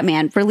Burton's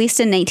Batman, released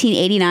in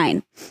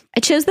 1989. I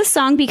chose this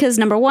song because,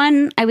 number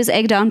one, I was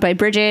egged on by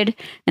Bridget,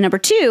 and number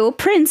two,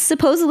 Prince,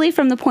 supposedly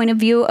from the point of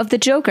view of the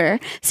Joker,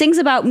 sings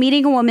about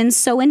meeting a woman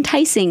so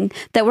enticing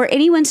that were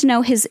anyone to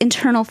know his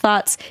internal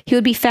thoughts, he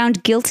would be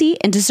found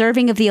guilty and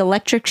deserving of the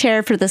electric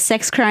chair for the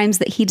sex crimes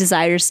that he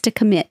desires to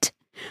commit.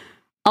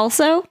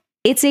 Also,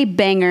 it's a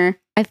banger.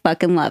 I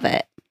fucking love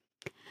it.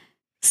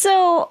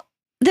 So,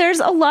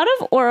 there's a lot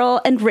of oral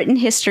and written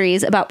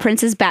histories about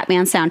Prince's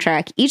Batman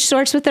soundtrack, each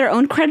source with their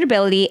own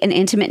credibility and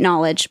intimate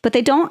knowledge, but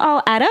they don't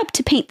all add up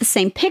to paint the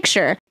same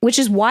picture, which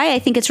is why I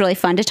think it's really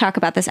fun to talk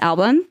about this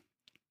album.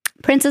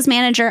 Prince's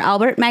manager,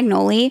 Albert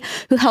Magnoli,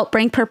 who helped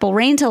bring Purple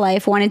Rain to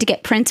life, wanted to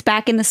get Prince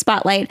back in the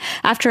spotlight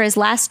after his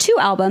last two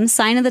albums,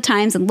 Sign of the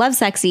Times and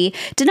Lovesexy,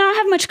 did not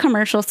have much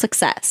commercial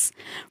success.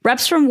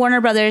 Reps from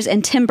Warner Brothers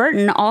and Tim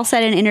Burton all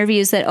said in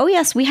interviews that, oh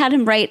yes, we had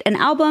him write an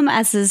album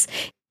as his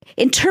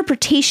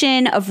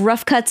interpretation of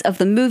rough cuts of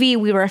the movie.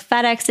 We were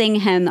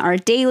FedExing him our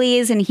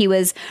dailies, and he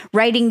was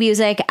writing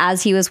music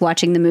as he was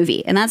watching the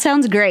movie. And that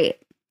sounds great.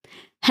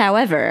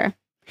 However,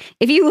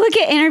 if you look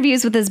at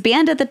interviews with his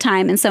band at the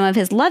time and some of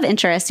his love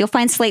interests, you'll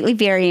find slightly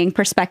varying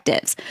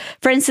perspectives.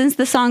 For instance,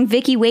 the song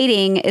Vicky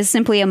Waiting is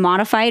simply a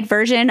modified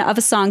version of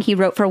a song he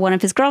wrote for one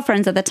of his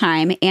girlfriends at the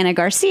time, Anna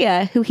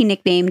Garcia, who he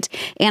nicknamed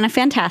Anna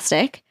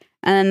Fantastic.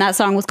 And that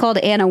song was called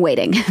Anna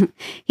Waiting.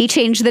 He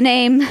changed the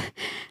name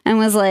and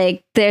was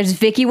like, there's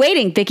Vicky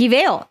Waiting, Vicky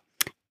Vale.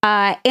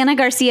 Anna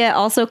Garcia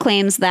also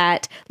claims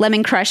that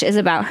Lemon Crush is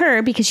about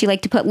her because she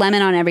liked to put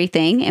lemon on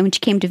everything. And when she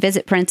came to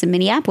visit Prince in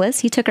Minneapolis,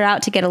 he took her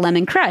out to get a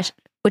lemon crush,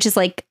 which is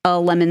like a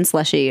lemon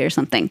slushie or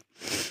something.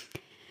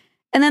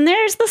 And then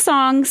there's the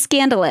song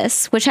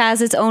Scandalous, which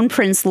has its own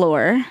Prince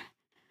lore,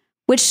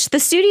 which the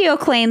studio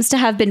claims to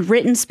have been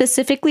written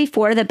specifically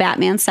for the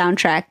Batman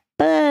soundtrack.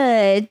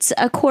 But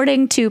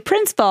according to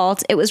Prince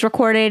Vault, it was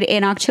recorded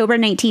in October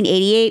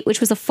 1988, which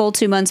was a full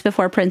 2 months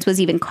before Prince was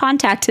even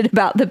contacted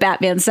about the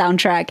Batman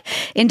soundtrack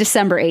in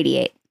December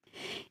 88.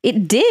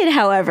 It did,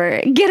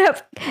 however,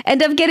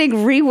 end up getting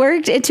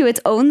reworked into its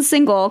own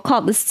single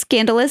called The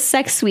Scandalous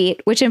Sex Suite,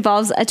 which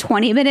involves a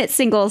 20-minute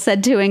single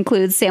said to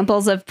include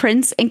samples of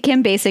Prince and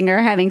Kim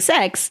Basinger having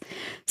sex.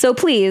 So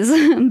please,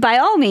 by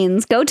all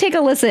means, go take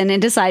a listen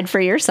and decide for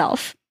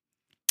yourself.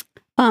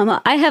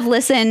 I have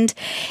listened.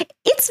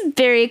 It's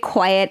very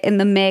quiet in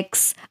the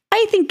mix.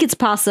 I think it's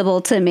possible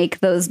to make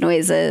those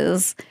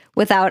noises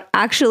without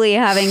actually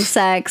having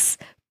sex,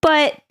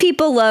 but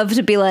people love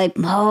to be like,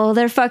 oh,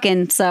 they're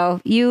fucking.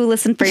 So you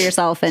listen for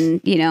yourself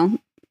and, you'll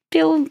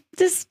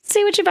just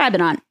see what you're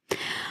vibing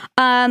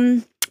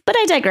on. But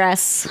I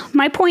digress.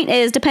 My point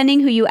is,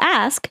 depending who you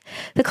ask,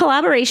 the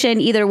collaboration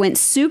either went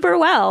super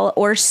well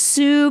or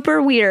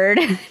super weird.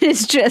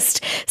 It's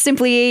just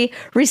simply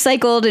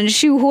recycled and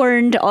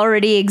shoehorned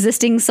already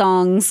existing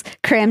songs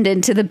crammed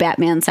into the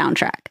Batman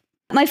soundtrack.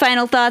 My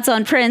final thoughts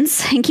on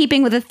Prince. In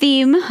keeping with the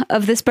theme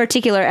of this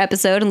particular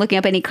episode and looking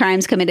up any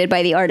crimes committed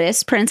by the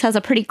artist, Prince has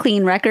a pretty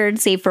clean record,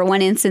 save for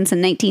one instance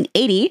in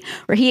 1980,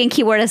 where he and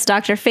keyboardist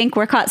Dr. Fink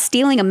were caught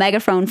stealing a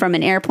megaphone from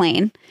an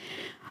airplane.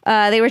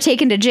 They were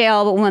taken to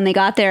jail, but when they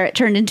got there, it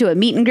turned into a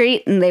meet and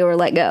greet and they were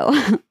let go.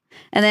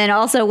 And then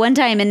also one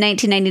time in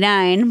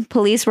 1999,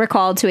 police were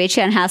called to a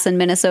Chanhassen,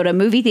 Minnesota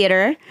movie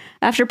theater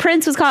after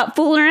Prince was caught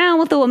fooling around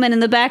with the woman in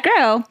the back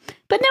row,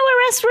 but no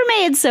arrests were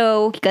made,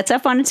 so he got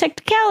off on a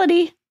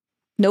technicality.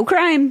 No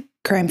crime.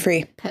 Crime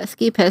free.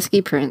 Pesky,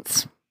 pesky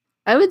Prince.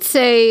 I would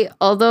say,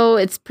 although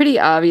it's pretty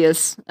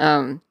obvious,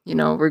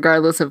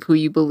 regardless of who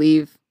you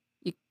believe,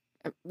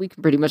 we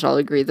can pretty much all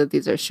agree that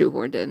these are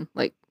shoehorned in.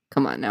 Like,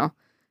 come on now.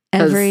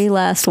 Every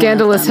last one.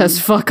 Scandalous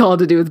has fuck all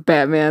to do with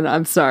Batman.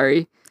 I'm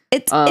sorry.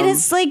 It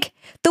is like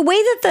the way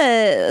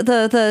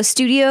that the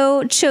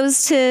studio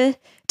chose to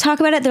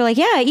talk about it. They're like,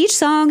 yeah, each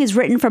song is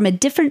written from a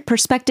different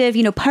perspective.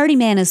 Party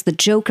Man is the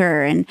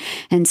Joker, and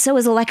so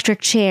is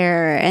Electric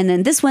Chair, and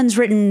then this one's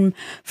written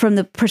from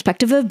the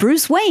perspective of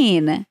Bruce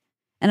Wayne.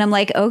 And I'm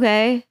like,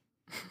 okay,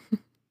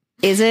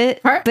 is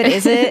it? But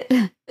is it?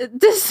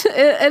 This,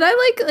 and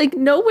I like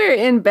nowhere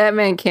in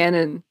Batman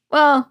canon.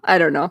 Well, I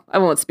don't know. I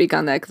won't speak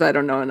on that because I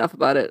don't know enough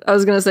about it. I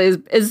was gonna say,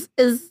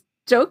 is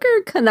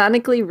Joker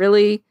canonically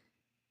really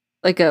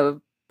like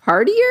a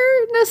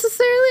partier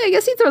necessarily? I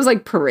guess he throws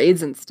like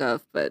parades and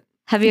stuff, but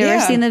Have you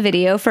ever seen the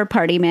video for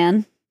Party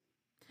Man?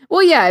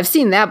 Well, yeah, I've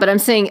seen that, but I'm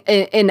saying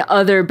in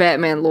other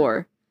Batman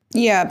lore.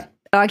 Yeah.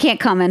 Oh, I can't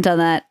comment on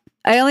that.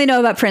 I only know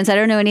about Prince. I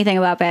don't know anything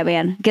about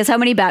Batman. Guess how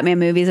many Batman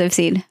movies I've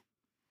seen?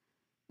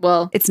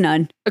 Well, it's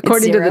none.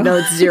 According to the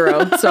notes,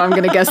 0. So I'm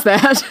going to guess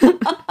that.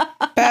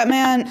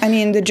 Batman, I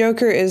mean, the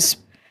Joker is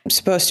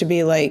supposed to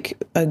be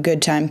like a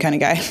good time kind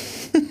of guy.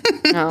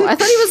 No, I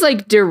thought he was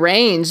like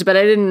deranged, but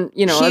I didn't,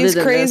 He's other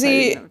than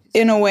crazy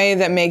in a way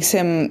that makes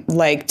him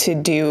like to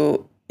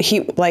do,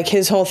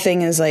 his whole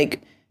thing is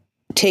like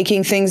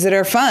taking things that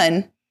are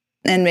fun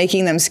and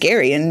making them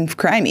scary and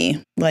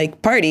crimey,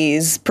 like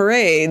parties,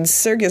 parades,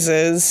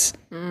 circuses.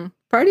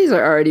 Parties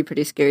are already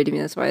pretty scary to me.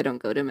 That's why I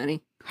don't go to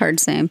many. Hard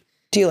same.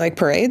 Do you like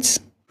parades?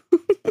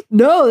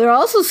 No, they're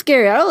also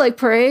scary. I don't like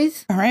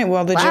parades. All right.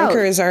 Well, the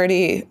Joker he's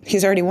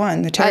already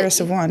won. The terrorists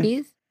have won.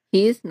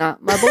 He's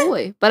not my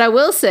boy. But I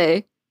will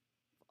say,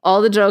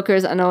 all the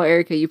Jokers, I know,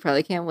 Erica, you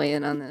probably can't weigh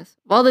in on this.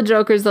 Of all the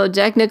Jokers, though,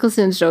 Jack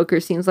Nicholson's Joker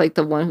seems like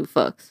the one who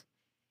fucks.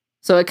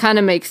 So it kind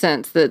of makes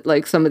sense that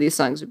like some of these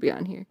songs would be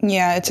on here.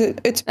 Yeah,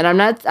 it's. And I'm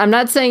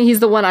not saying he's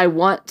the one I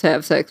want to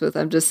have sex with.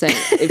 I'm just saying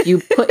if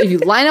you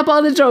line up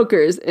all the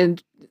Jokers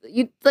and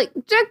you like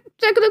Jack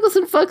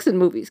Nicholson fucks in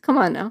movies. Come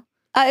on now.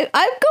 I'd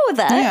go with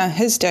that. Yeah,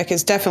 his dick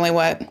is definitely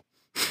wet.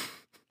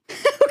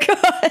 Oh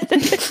God.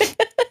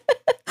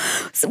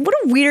 So what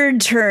a weird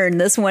turn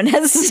this one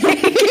has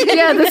taken.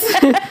 Yeah,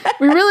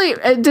 we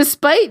really,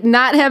 despite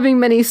not having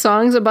many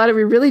songs about it,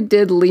 we really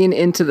did lean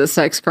into the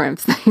sex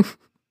crimes thing.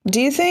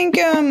 Do you think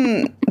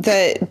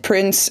that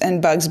Prince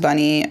and Bugs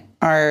Bunny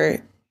are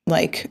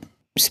like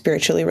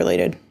spiritually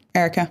related,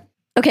 Erica?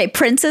 Okay,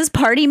 Prince's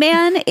Party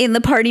Man in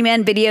the Party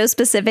Man video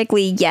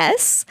specifically,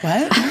 yes.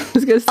 What?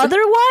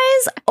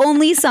 Otherwise,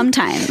 only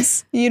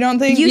sometimes. You don't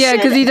think? Yeah,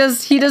 because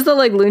he does the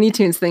like Looney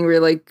Tunes thing where he,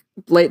 like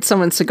lights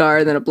someone's cigar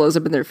and then it blows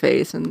up in their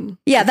face, and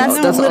yeah,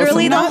 that's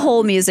literally awesome. the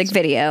whole music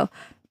video.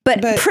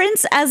 But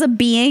Prince as a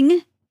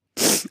being,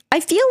 I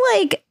feel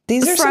like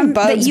these are some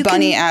Bugs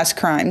Bunny ass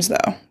crimes,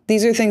 though.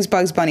 These are things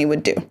Bugs Bunny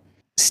would do.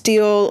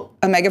 Steal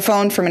a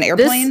megaphone from an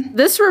airplane.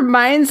 This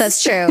reminds.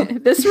 That's true.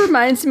 This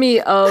reminds me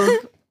of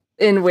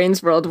in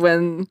Wayne's World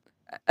when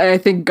I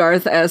think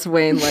Garth asked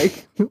Wayne,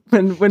 like,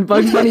 when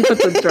Bugs Bunny put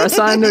the dress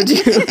on,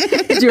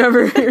 did you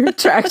ever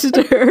attract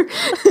to her?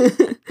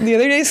 The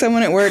other day,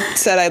 someone at work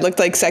said I looked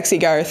like sexy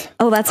Garth.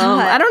 Oh, that's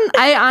hot.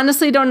 I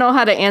honestly don't know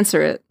how to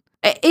answer it.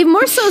 It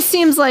more so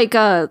seems like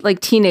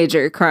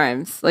teenager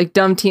crimes, like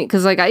dumb teen.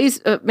 Because like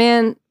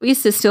we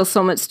used to steal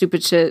so much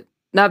stupid shit,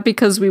 not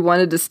because we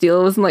wanted to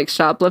steal. It wasn't like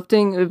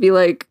shoplifting. It would be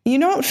like, you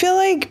don't feel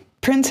like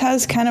Prince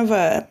has kind of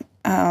a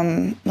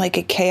like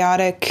a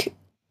chaotic,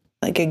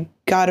 like a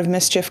god of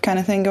mischief kind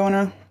of thing going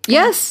on?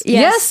 Yes,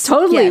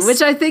 totally. Yes.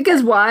 Which I think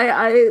is why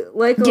I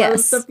like a lot of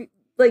stuff,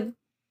 like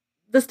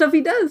the stuff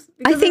he does.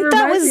 I think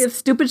that was me of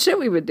stupid shit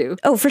we would do.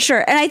 Oh, for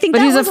sure. And I think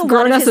that was a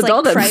lot of his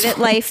like private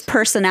life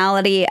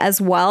personality as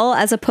well,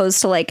 as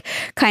opposed to like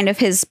kind of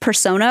his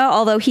persona.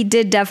 Although he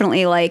did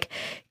definitely like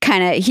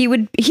kind of he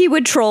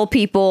would troll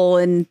people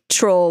and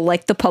troll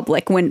like the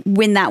public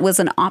when that was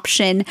an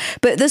option.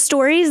 But the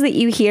stories that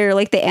you hear,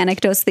 like the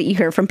anecdotes that you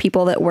hear from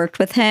people that worked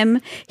with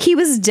him, he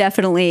was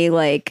definitely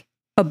like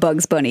a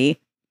Bugs Bunny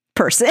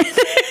person.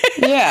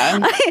 Yeah.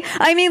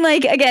 I mean,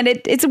 like, again,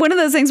 it's one of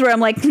those things where I'm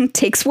like,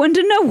 takes one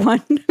to know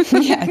one.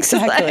 Yeah,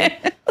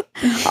 exactly.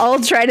 I'll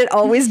try to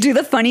always do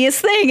the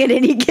funniest thing at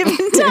any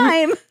given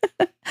time.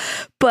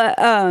 But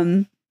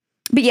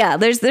yeah,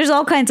 there's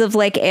all kinds of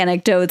like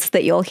anecdotes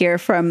that you'll hear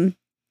from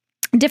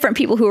different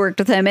people who worked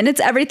with him. And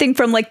it's everything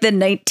from like the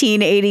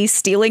 1980s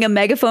stealing a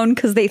megaphone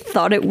because they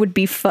thought it would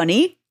be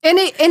funny. And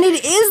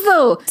it is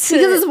though, because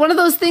it's one of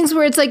those things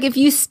where it's like if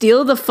you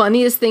steal the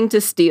funniest thing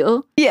to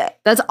steal, yeah,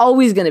 that's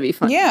always going to be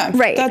funny. Yeah,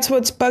 right. That's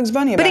what's Bugs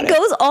Bunny about. But it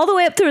goes all the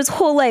way up through his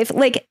whole life.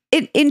 Like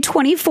in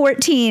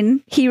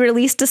 2014, he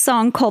released a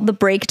song called "The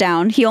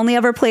Breakdown." He only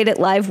ever played it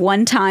live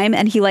one time,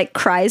 and he like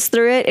cries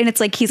through it. And it's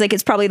like he's like,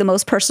 it's probably the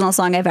most personal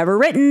song I've ever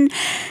written.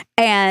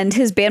 And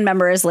his band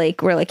members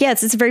were like, yeah,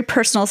 it's a very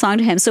personal song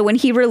to him. So when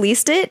he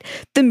released it,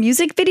 the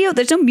music video,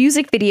 there's no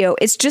music video.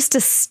 It's just a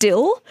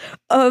still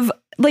of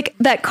like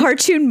that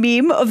cartoon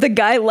meme of the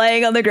guy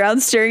laying on the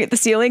ground staring at the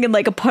ceiling and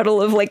like a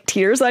puddle of like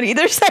tears on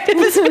either side of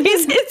his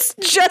face. It's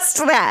just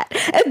that.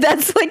 And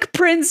that's like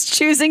Prince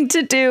choosing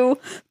to do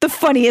the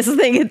funniest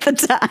thing at the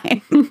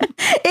time.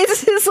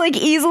 It's his like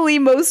easily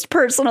most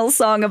personal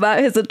song about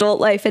his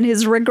adult life and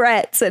his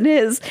regrets and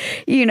his,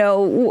 you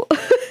know,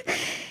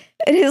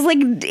 and his like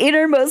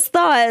innermost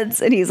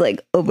thoughts. And he's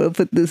like, I'm gonna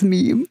put this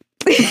meme.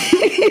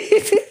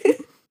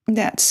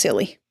 That's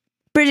silly.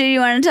 Bridget,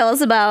 you want to tell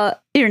us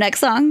about your next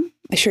song?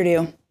 I sure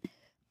do.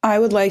 I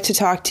would like to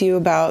talk to you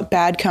about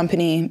Bad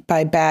Company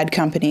by Bad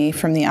Company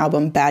from the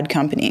album Bad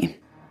Company.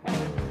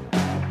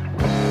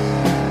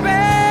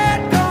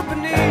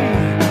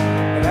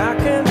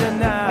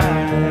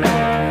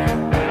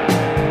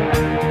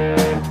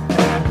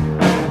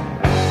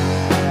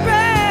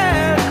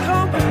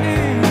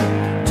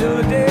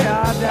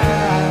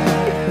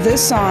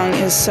 This song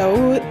is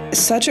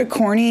such a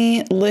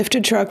corny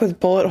lifted truck with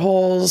bullet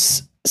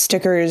holes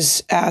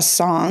stickers ass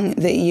song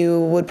that you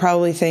would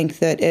probably think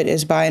that it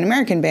is by an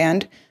American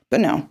band, but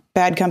no.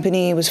 Bad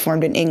Company was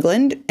formed in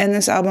England, and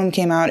this album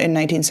came out in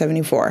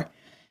 1974.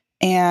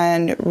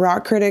 And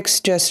rock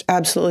critics just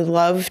absolutely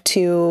love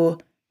to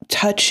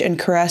touch and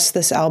caress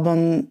this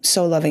album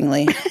so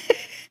lovingly,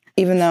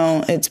 even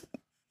though it's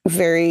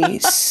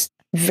very,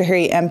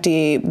 very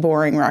empty,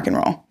 boring rock and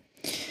roll.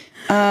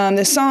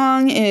 The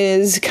song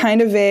is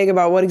kind of vague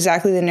about what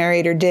exactly the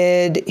narrator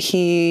did.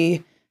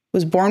 He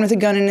was born with a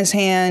gun in his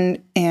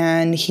hand,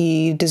 and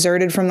he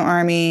deserted from the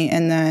army,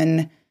 and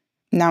then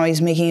now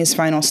he's making his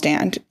final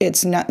stand.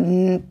 It's not,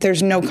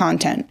 there's no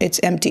content. It's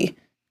empty.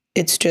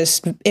 It's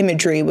just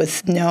imagery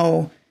with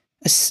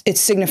it's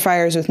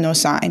signifiers with no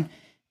sign.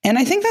 And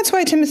I think that's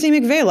why Timothy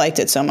McVeigh liked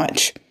it so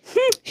much.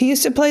 He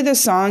used to play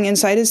this song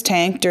inside his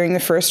tank during the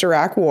first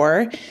Iraq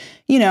War,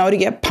 to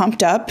get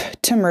pumped up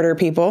to murder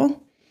people.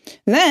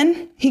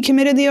 Then he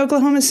committed the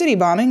Oklahoma City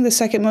bombing, the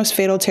second most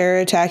fatal terror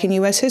attack in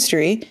U.S.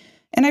 history.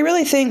 And I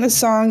really think the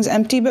song's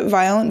empty but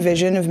violent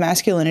vision of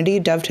masculinity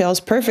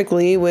dovetails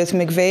perfectly with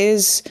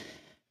McVeigh's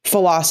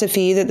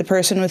philosophy that the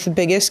person with the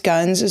biggest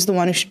guns is the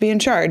one who should be in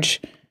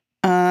charge.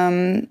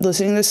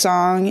 Listening to the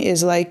song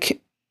is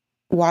like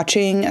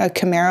watching a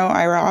Camaro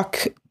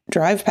IROC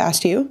drive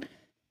past you.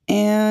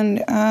 And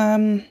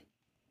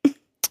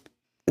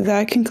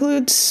that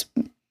concludes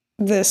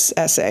this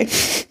essay.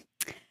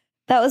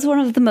 That was one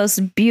of the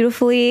most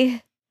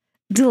beautifully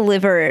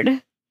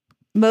delivered,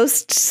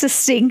 most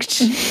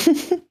succinct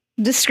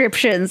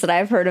descriptions that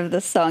I've heard of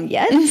this song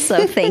yet.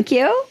 So thank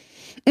you.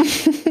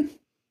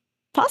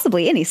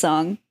 Possibly any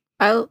song.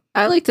 I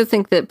like to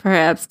think that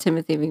perhaps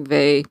Timothy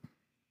McVeigh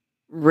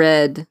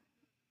read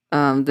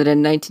that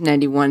in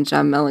 1991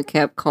 John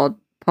Mellencamp called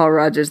Paul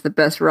Rodgers the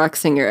best rock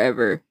singer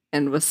ever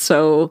and was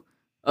so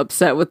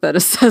upset with that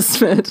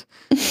assessment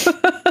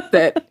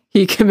that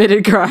he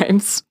committed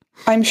crimes.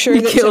 I'm sure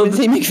that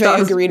Timothy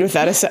McVeigh agreed with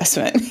that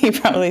assessment. He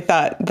probably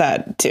thought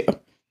that too.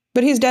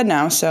 But he's dead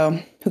now, so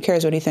who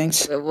cares what he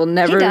thinks? We'll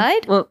never. He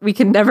died? Well, we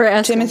can never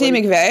ask Timothy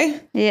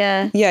McVeigh?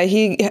 Yeah. Yeah,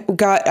 he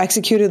got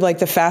executed like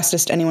the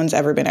fastest anyone's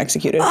ever been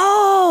executed.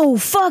 Oh,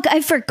 fuck.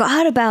 I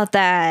forgot about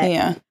that.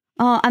 Yeah.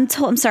 Oh,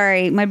 I'm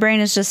sorry. My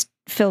brain is just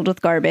filled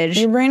with garbage.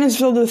 Your brain is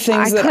filled with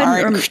things that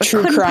aren't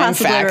true crime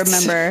facts.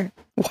 Remember.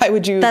 Why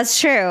would you? That's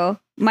true.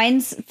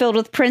 Mine's filled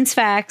with Prince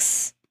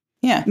facts.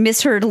 Yeah.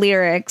 Misheard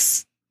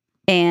lyrics.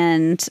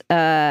 And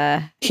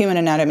Human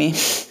Anatomy.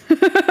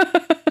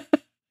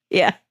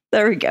 Yeah,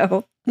 there we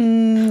go.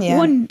 Yeah.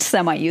 One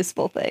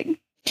semi-useful thing.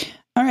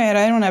 All right,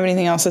 I don't have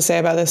anything else to say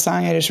about this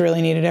song. I just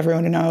really needed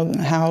everyone to know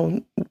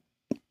how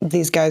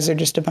these guys are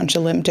just a bunch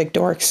of limp dick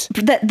dorks.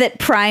 That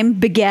prime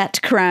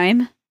begat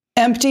crime.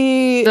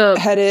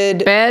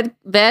 Empty-headed.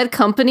 Bad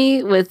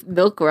Company with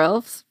Milk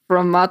Ralphs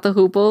from Mott the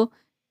Hoople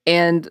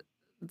and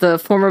the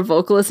former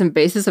vocalist and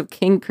bassist of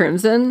King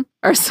Crimson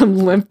are some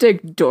limp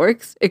dick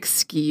dorks.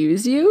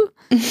 Excuse you?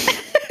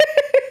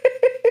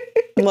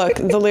 Look,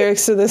 the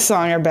lyrics to this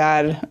song are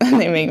bad.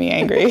 They make me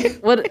angry.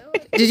 What?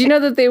 Did you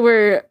know that they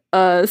were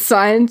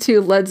signed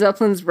to Led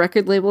Zeppelin's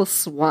record label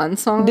Swan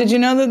Song? Did you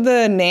know that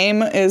the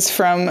name is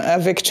from a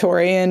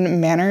Victorian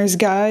manners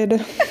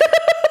guide?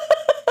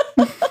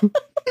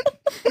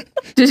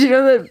 Did you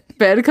know that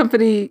Bad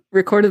Company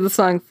recorded the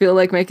song Feel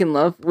Like Making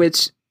Love,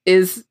 which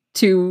is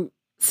to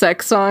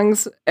sex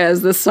songs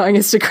as this song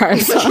is to crime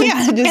songs?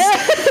 Yeah,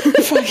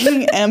 just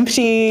fucking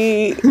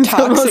empty,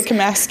 toxic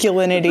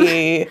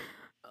masculinity.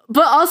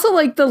 But also,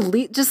 like, the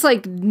lead, just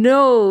like,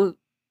 no.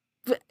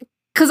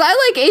 Because I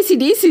like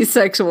AC/DC's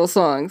sexual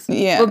songs.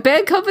 Yeah. But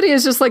Bad Company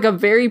is just like a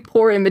very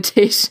poor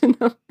imitation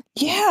of.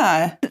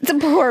 Yeah. The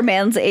poor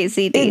man's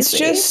AC/DC.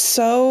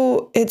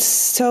 It's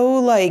so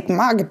like,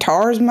 my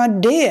guitar's my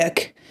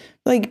dick.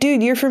 Like,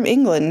 dude, you're from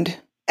England.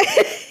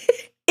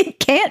 It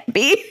can't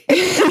be.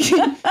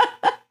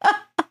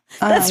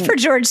 That's for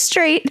George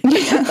Strait. I'm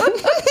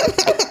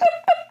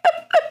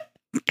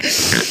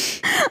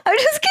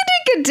just going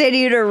to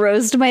continue to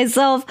roast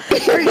myself for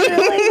doing like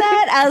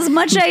that as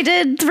much I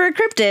did for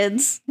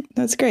cryptids.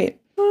 That's great.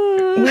 We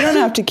don't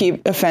have to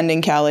keep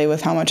offending Callie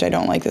with how much I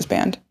don't like this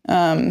band.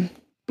 No,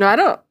 I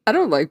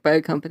don't like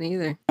Bad Company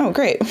either. Oh,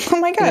 great. Oh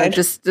my God. You know,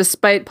 just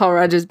despite Paul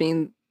Rodgers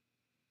being,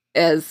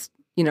 as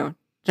you know,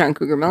 John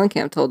Cougar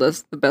Mellencamp told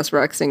us, the best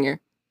rock singer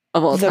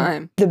of all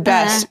time. The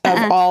best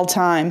of all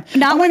time.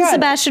 Not when God.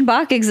 Sebastian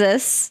Bach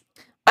exists.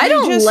 I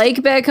don't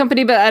like Bad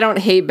Company, but I don't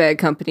hate Bad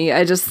Company.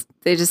 They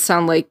just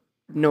sound like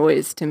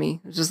noise to me.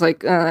 It's just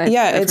like, I've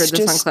heard this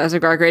on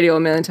classic rock radio a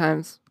million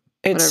times.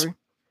 It's whatever.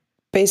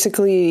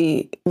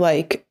 Basically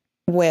like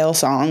whale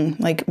song,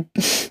 like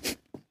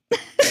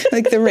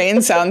like the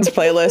Rain Sounds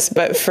playlist,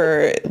 but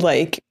for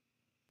like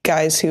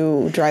guys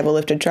who drive a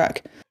lifted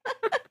truck.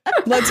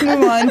 Let's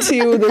move on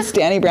to this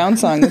Danny Brown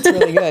song. That's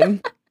really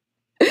good.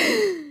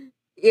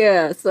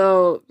 Yeah,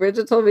 so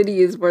Bridget told me to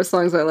use more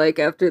songs I like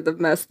after the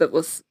mess that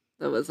was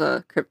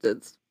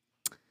cryptids.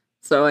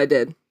 So I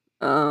did.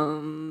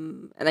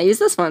 And I used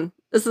this one.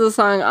 This is a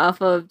song off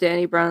of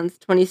Danny Brown's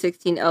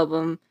 2016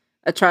 album,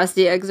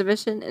 Atrocity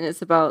Exhibition, and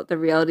it's about the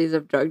realities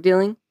of drug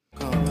dealing.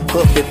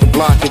 Hook hit the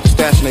block, hit the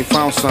stash, and they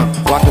found some.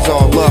 Block is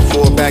all love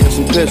for a bag of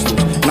some pistols.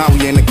 Now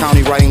we in the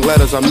county writing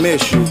letters, I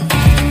miss you.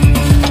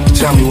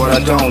 Tell me what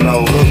I don't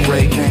know. Hook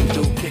Ray came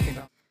through kicking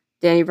up.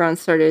 Danny Brown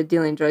started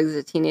dealing drugs as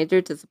a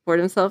teenager to support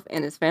himself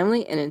and his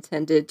family and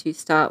intended to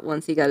stop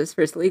once he got his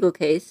first legal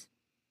case.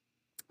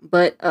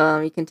 But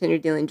he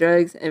continued dealing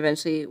drugs and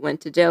eventually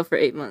went to jail for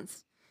 8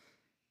 months.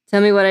 Tell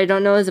Me What I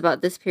Don't Know is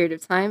about this period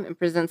of time and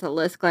presents a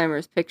less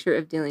glamorous picture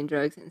of dealing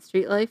drugs in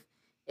street life.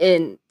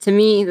 And to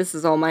me, this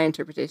is all my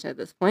interpretation at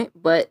this point,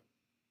 but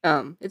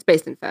it's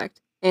based in fact.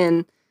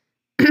 And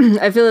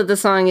I feel that the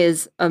song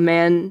is a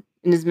man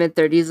in his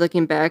mid-30s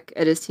looking back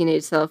at his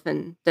teenage self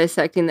and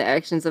dissecting the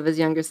actions of his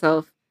younger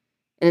self.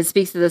 And it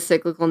speaks to the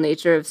cyclical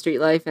nature of street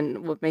life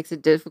and what makes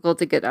it difficult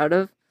to get out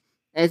of.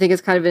 And I think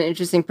it's kind of an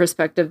interesting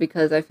perspective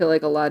because I feel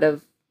like a lot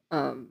of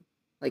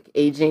like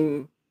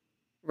aging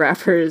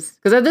rappers,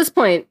 because at this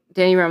point,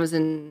 Danny Brown was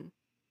in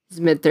his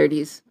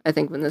mid-30s, I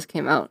think, when this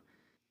came out.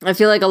 I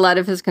feel like a lot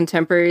of his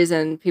contemporaries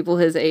and people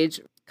his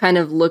age kind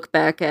of look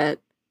back at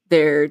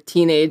their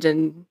teenage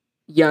and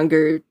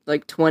younger,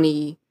 like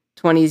 20s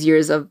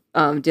years of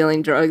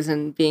dealing drugs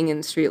and being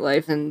in street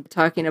life and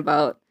talking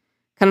about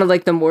kind of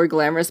like the more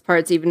glamorous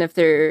parts, even if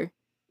there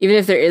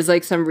is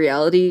like some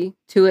reality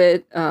to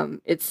it,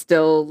 it's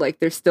still like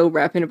they're still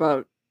rapping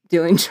about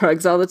dealing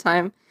drugs all the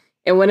time.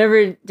 And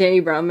whenever Danny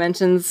Brown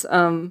mentions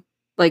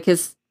like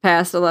his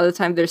past, a lot of the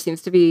time there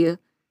seems to be,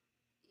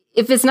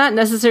 if it's not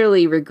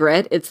necessarily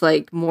regret, it's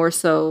like more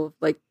so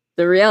like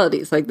the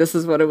realities. Like this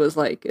is what it was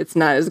like. It's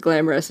not as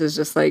glamorous as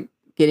just like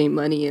getting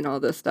money and all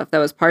this stuff. That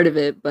was part of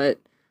it,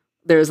 but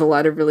there's a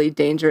lot of really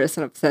dangerous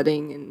and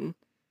upsetting and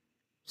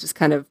just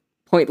kind of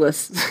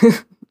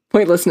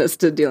pointlessness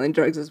to dealing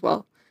drugs as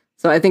well.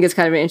 So I think it's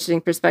kind of an interesting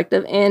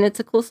perspective, and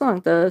it's a cool song.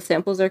 The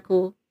samples are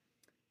cool.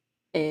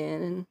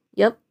 And,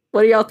 yep.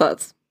 What are y'all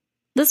thoughts?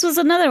 This was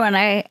another one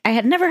I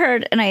had never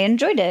heard, and I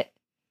enjoyed it.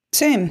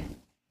 Same.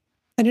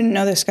 I didn't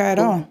know this guy at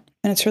all,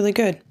 and it's really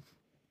good.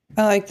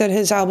 I like that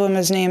his album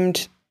is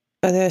named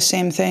the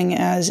same thing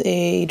as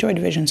a Joy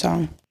Division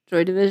song.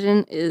 Joy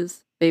Division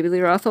is Baby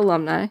Lee Roth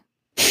alumni.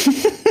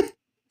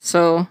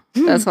 So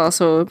that's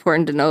also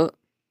important to note.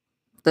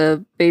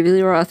 The Baby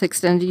Lee Roth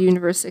Extended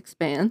Universe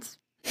expands.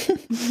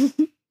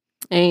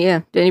 And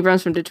yeah, Danny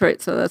Brown's from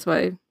Detroit, so that's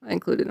why I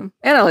included him.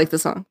 And I like the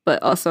song,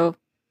 but also,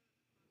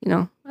 you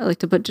know, I like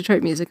to put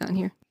Detroit music on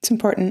here. It's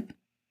important.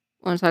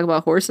 Want to talk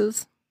about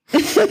horses?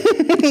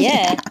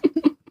 Yeah.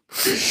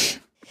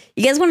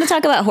 You guys want to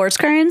talk about horse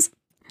crimes?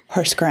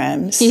 Horse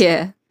crimes.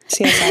 Yeah.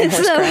 CSI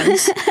horse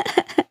crimes.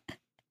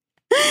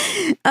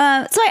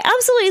 So I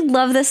absolutely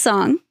love this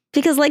song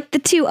because, like the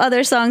two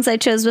other songs I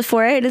chose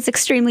before it, it's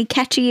extremely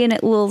catchy and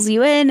it lulls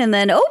you in, and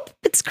then, oh,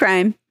 it's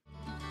crime.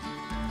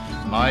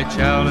 My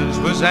challenge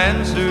was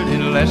answered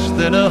in less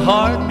than a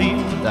heartbeat.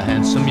 The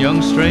handsome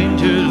young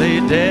stranger lay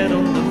dead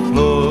on the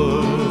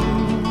floor.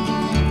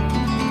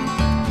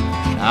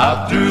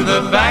 Out through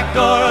the back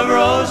door of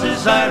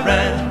roses I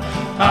ran,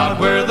 out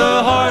where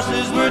the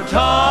horses were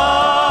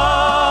tied.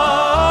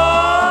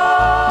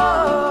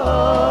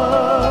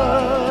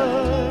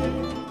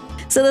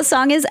 So the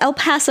song is El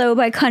Paso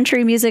by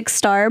country music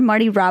star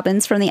Marty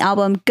Robbins from the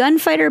album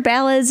Gunfighter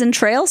Ballads and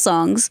Trail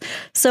Songs.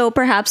 So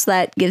perhaps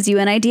that gives you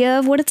an idea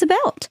of what it's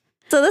about.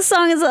 So this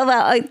song is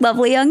about a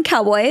lovely young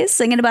cowboy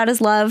singing about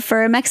his love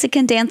for a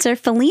Mexican dancer,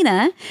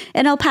 Felina,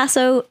 in El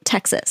Paso,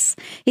 Texas.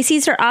 He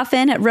sees her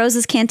often at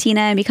Rose's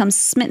Cantina and becomes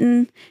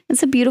smitten.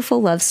 It's a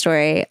beautiful love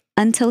story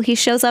until he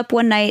shows up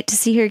one night to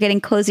see her getting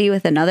cozy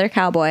with another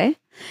cowboy.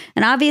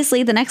 And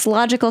obviously the next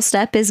logical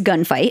step is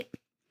gunfight.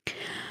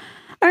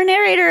 Our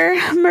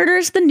narrator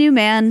murders the new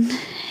man,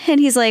 and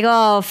he's like,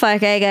 oh,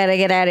 fuck, I gotta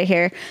get out of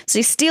here. So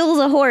he steals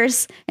a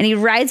horse, and he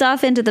rides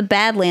off into the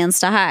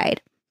Badlands to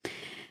hide.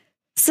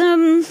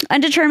 Some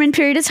undetermined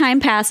period of time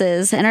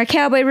passes, and our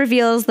cowboy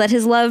reveals that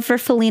his love for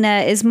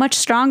Felina is much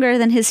stronger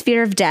than his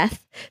fear of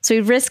death, so he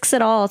risks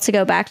it all to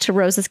go back to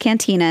Rose's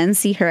Cantina and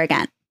see her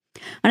again.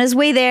 On his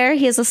way there,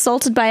 he is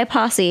assaulted by a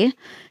posse.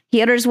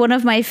 He utters one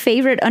of my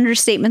favorite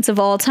understatements of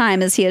all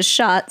time as he is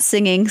shot,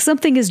 singing,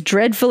 "Something is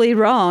dreadfully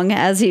wrong,"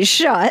 as he's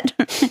shot.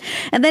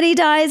 And then he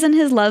dies in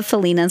his love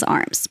Felina's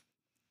arms.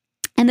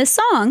 And this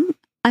song,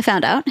 I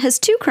found out, has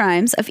two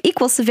crimes of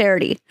equal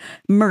severity: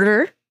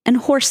 murder and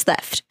horse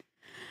theft.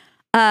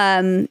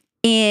 In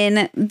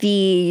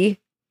the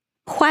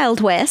Wild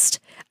West,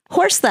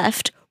 horse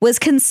theft was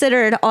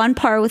considered on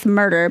par with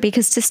murder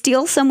because to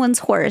steal someone's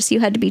horse, you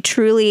had to be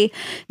truly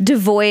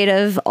devoid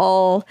of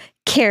all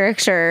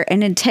character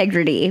and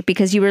integrity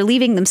because you were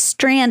leaving them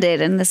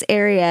stranded in this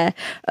area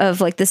of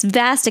like this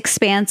vast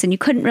expanse and you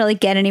couldn't really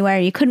get anywhere.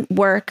 You couldn't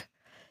work.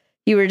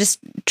 You were just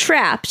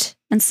trapped.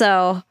 And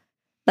so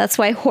That's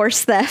why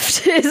horse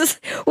theft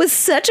was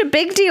such a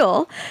big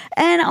deal.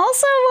 And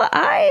also,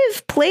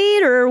 I've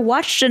played or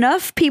watched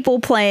enough people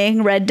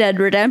playing Red Dead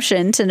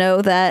Redemption to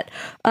know that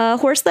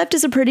horse theft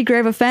is a pretty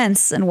grave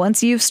offense. And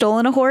once you've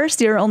stolen a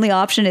horse, your only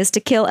option is to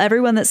kill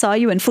everyone that saw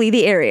you and flee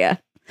the area.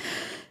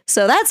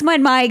 So that's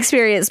my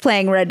experience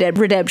playing Red Dead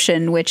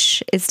Redemption,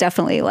 which is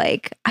definitely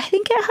like, I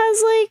think it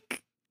has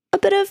like a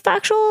bit of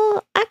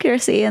factual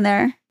accuracy in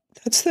there.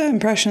 That's the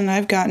impression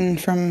I've gotten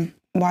from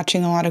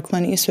watching a lot of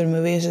Clint Eastwood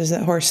movies, is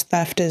that horse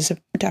theft is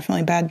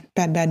definitely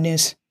bad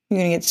news. You're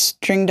going to get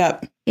stringed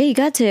up. Yeah, you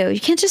got to. You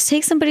can't just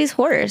take somebody's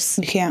horse.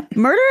 You can't.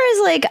 Murder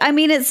is like, I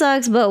mean, it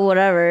sucks, but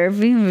whatever. If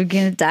you're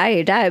going to die,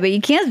 you die. But you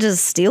can't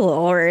just steal a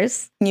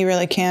horse. You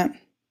really can't.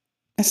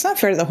 It's not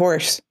fair to the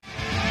horse.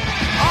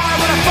 I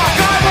wanna fuck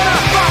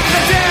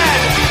the dead.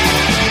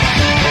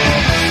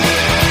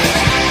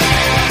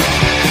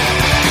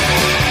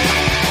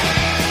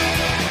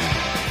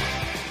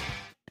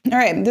 All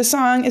right, this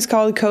song is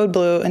called Code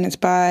Blue, and it's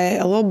by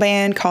a little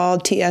band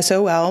called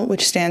TSOL,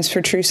 which stands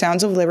for True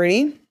Sounds of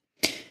Liberty.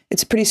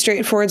 It's a pretty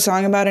straightforward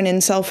song about an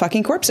incel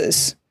fucking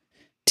corpses.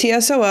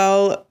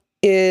 TSOL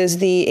is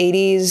the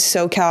 80s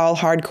SoCal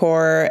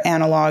hardcore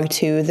analog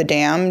to The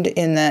Damned,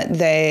 in that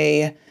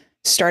they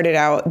started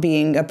out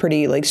being a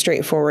pretty like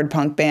straightforward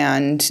punk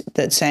band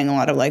that sang a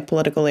lot of like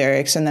political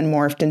lyrics, and then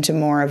morphed into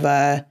more of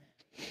a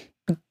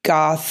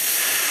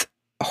goth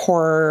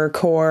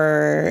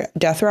horrorcore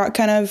death rock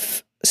kind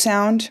of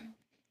sound.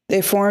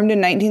 They formed in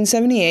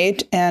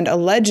 1978 and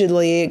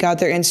allegedly got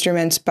their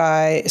instruments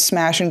by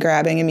smash and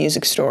grabbing a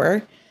music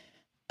store.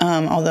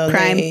 Although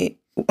Crime. they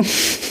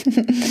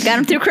Got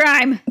them through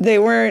crime. they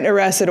weren't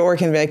arrested or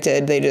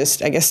convicted. They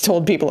just, I guess,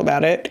 told people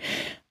about it.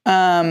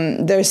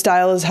 Their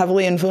style is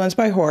heavily influenced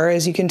by horror,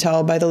 as you can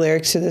tell by the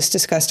lyrics to this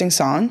disgusting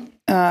song.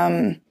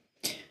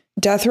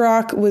 Death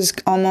rock was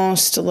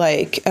almost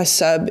like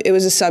it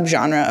was a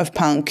subgenre of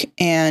punk,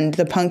 and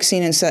the punk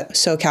scene in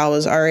SoCal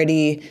was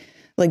already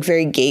like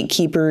very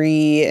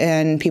gatekeepery,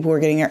 and people were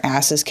getting their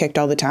asses kicked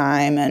all the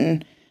time.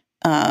 And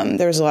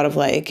there was a lot of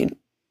like,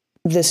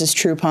 this is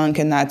true punk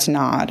and that's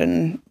not,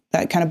 and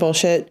that kind of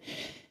bullshit.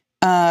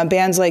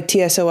 Bands like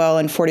TSOL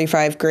and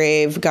 45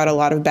 Grave got a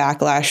lot of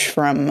backlash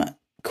from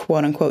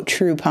quote unquote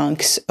true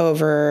punks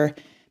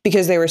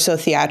because they were so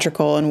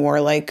theatrical and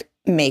wore like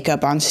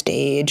makeup on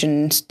stage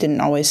and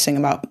didn't always sing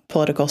about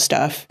political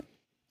stuff.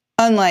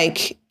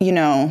 Unlike,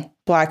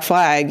 Black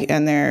Flag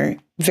and their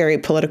very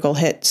political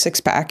hit Six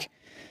Pack.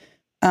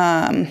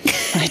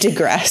 I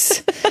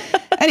digress.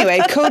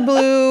 Anyway, Code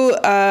Blue,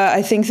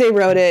 I think they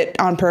wrote it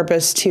on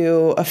purpose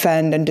to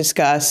offend and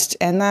disgust,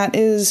 and that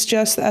is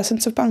just the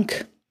essence of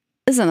punk.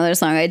 This is another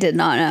song I did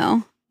not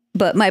know,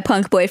 but my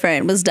punk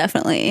boyfriend was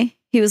definitely,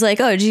 he was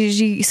like, oh, did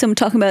you someone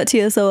talking about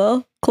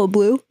TSOL? Code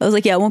Blue? I was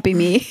like, yeah, it won't be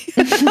me.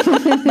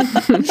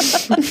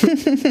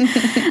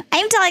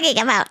 I'm talking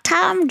about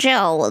Tom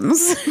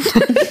Jones.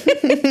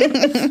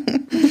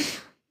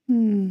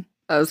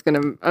 I was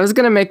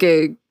gonna make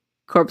a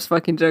corpse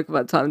fucking joke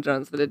about Tom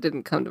Jones, but it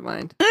didn't come to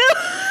mind.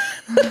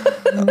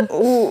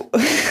 Ooh.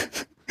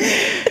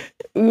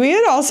 We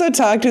had also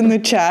talked in the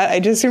chat. I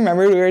just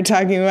remembered we were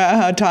talking about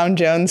how Tom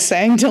Jones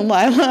sang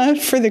Delilah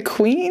for the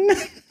Queen.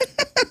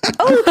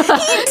 Oh, he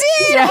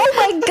did! Yeah. Oh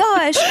my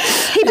gosh.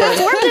 He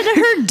performed it at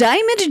her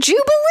Diamond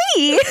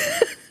Jubilee.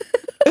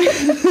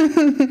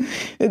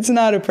 It's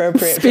not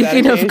appropriate.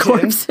 Speaking for that of occasion.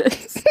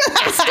 corpses.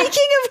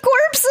 Speaking of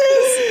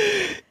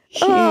corpses.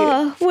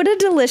 Oh, what a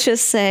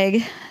delicious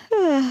seg.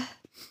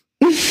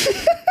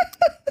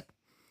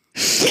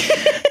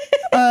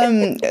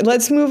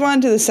 Let's move on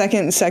to the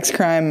second sex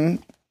crime,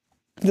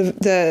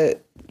 the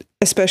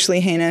especially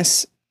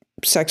heinous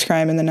sex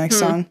crime in the next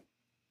song.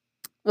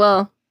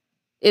 Well,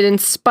 it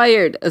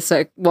inspired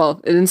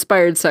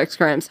sex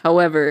crimes.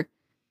 However,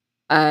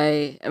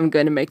 I am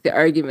going to make the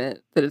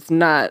argument that it's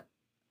not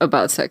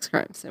about sex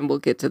crimes, and we'll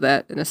get to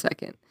that in a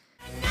second.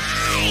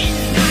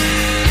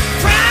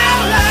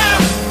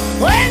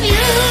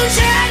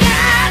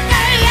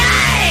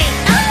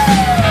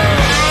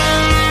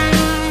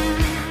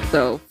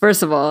 So,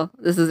 first of all,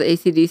 this is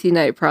AC/DC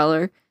Night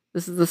Prowler.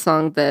 This is the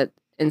song that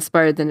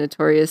inspired the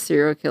notorious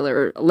serial killer,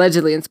 or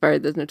allegedly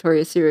inspired the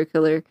notorious serial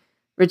killer,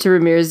 Richard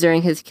Ramirez,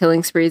 during his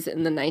killing sprees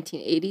in the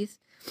 1980s.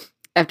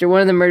 After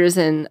one of the murders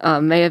in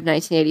May of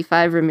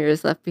 1985,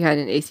 Ramirez left behind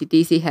an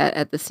AC/DC hat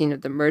at the scene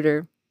of the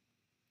murder,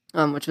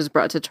 which was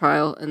brought to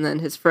trial. And then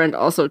his friend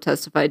also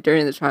testified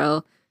during the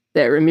trial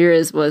that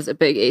Ramirez was a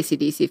big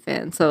AC/DC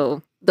fan.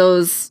 So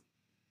those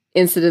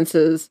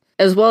incidences,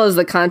 as well as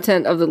the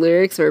content of the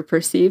lyrics, or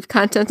perceived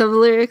content of the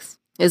lyrics,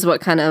 is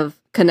what kind of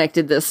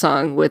connected this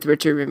song with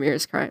Richard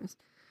Ramirez crimes.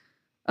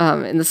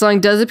 And the song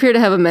does appear to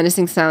have a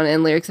menacing sound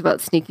and lyrics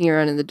about sneaking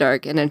around in the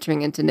dark and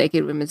entering into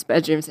naked women's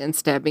bedrooms and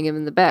stabbing him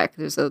in the back.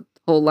 There's a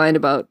whole line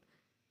about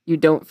you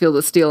don't feel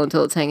the steel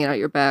until it's hanging out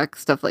your back,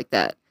 stuff like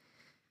that.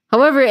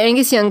 However,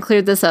 Angus Young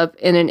cleared this up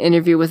in an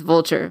interview with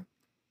Vulture.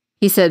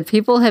 He said,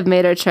 "People have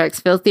made our tracks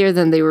filthier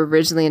than they were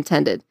originally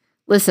intended.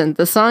 Listen,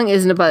 the song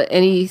isn't about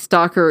any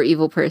stalker or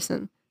evil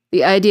person.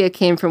 The idea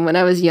came from when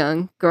I was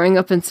young, growing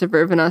up in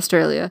suburban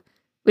Australia.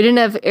 We didn't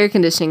have air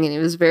conditioning and it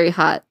was very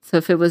hot, so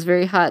if it was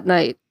very hot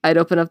night, I'd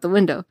open up the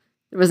window.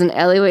 There was an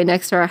alleyway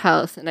next to our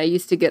house, and I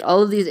used to get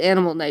all of these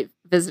animal night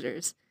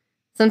visitors.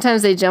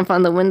 Sometimes they'd jump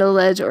on the window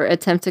ledge or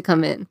attempt to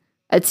come in.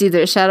 I'd see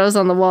their shadows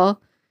on the wall,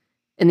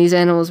 and these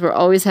animals were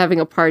always having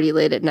a party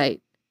late at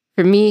night.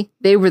 For me,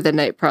 they were the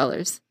night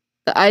prowlers.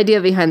 The idea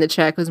behind the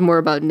track was more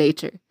about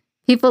nature.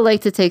 People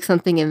like to take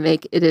something and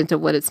make it into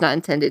what it's not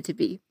intended to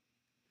be.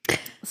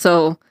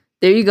 So,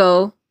 there you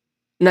go.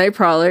 Night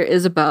Prowler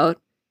is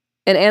about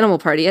an animal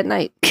party at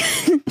night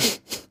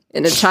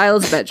in a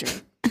child's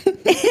bedroom.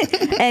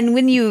 And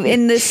when you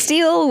in the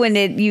steel, when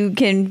you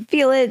can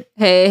feel it.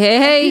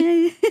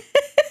 Hey.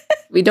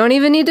 We don't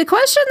even need to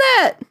question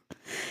that.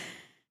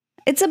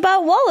 It's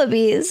about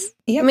wallabies.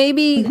 Yep.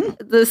 Maybe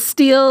the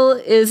steel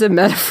is a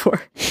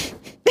metaphor.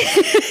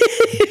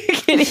 You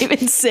can't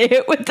even say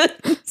it with a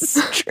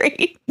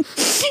straight.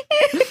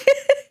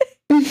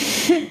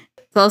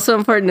 It's also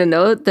important to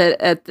note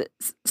that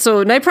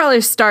so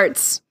Nightcrawler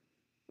starts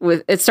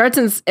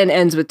and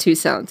ends with two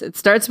sounds. It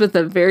starts with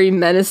a very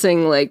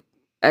menacing like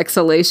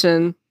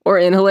exhalation or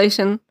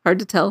inhalation, hard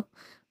to tell.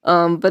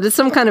 But it's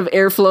some kind of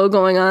airflow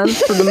going on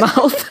from the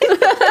mouth.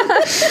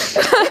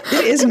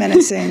 It is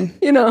menacing.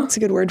 It's a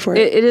good word for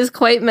it. It is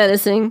quite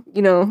menacing,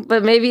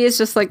 but maybe it's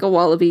just like a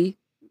wallaby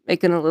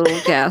making a little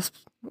gasp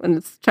when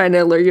it's trying to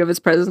alert you of its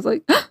presence,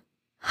 like,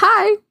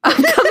 hi,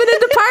 I'm coming in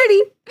to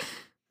party.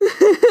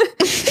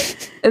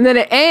 And then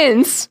it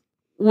ends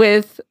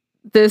with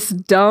this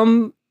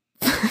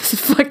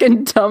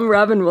fucking dumb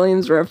Robin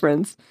Williams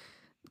reference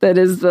that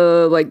is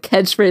the like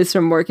catchphrase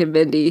from Mork and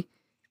Mindy.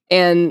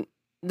 And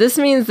this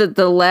means that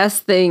the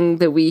last thing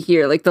that we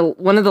hear, like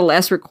one of the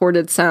last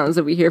recorded sounds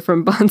that we hear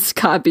from Bon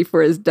Scott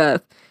before his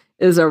death,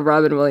 is a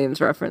Robin Williams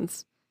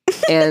reference.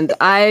 And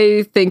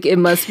I think it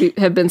must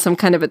have been some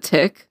kind of a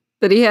tick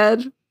that he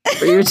had,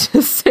 where you would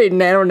just say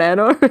nano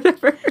or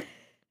whatever.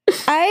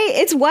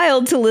 It's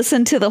wild to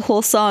listen to the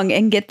whole song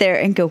and get there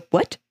and go,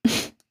 what?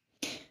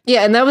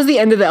 Yeah, and that was the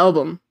end of the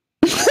album.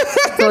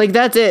 So like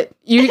that's it.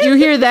 You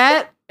hear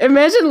that?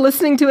 Imagine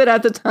listening to it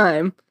at the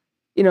time.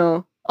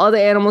 All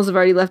the animals have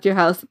already left your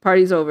house. The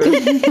party's over.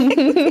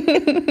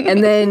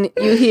 And then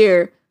you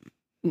hear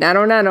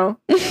nano.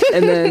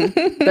 And then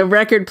the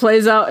record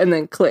plays out and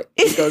then click.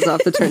 It goes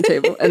off the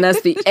turntable. And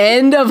that's the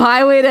end of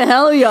Highway to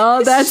Hell,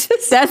 y'all. That's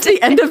the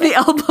end of the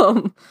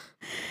album.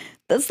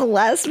 That's the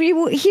last we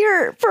will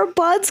hear from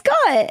Bon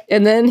Scott.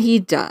 And then he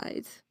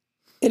died.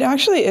 It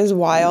actually is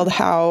wild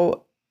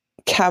how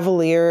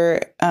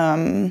cavalier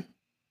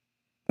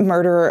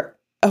murder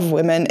of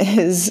women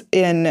is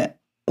in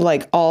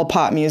like all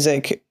pop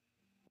music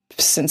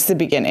since the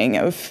beginning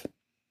of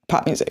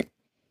pop music.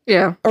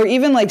 Yeah. Or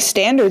even like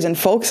standards and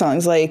folk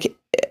songs. Like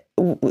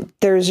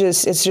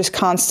it's just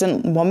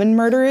constant woman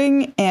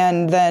murdering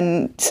and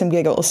then some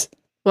giggles.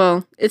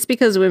 Well, it's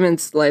because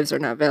women's lives are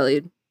not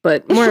valued.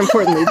 But more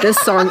importantly, this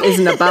song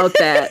isn't about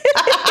that.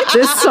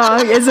 This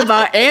song is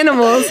about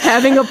animals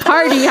having a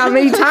party. How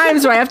many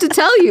times do I have to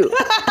tell you?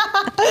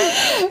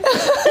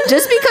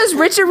 Just because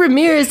Richard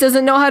Ramirez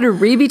doesn't know how to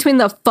read between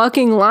the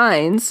fucking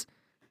lines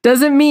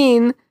doesn't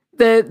mean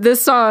that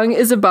this song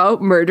is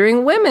about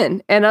murdering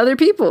women and other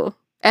people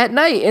at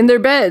night in their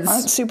beds.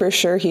 I'm not super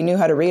sure he knew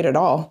how to read at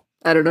all.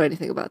 I don't know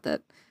anything about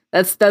that.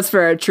 That's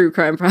for our true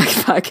crime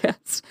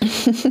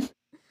podcast.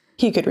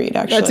 He could read,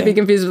 actually. Not to be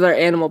confused with our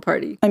animal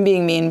party. I'm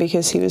being mean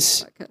because he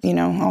was,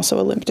 also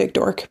a limp dick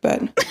dork,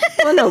 but...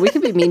 Well, no, we can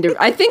be mean to...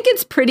 I think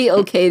it's pretty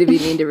okay to be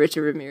mean to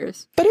Richard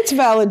Ramirez. But it's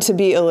valid to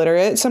be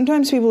illiterate.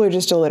 Sometimes people are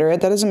just illiterate.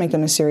 That doesn't make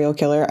them a serial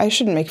killer. I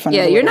shouldn't make fun of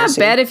illiteracy. Yeah, you're not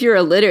bad if you're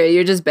illiterate.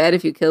 You're just bad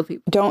if you kill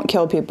people. Don't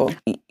kill people.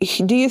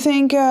 Do you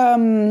think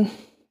that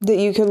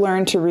you could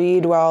learn to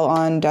read while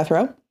on death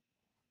row?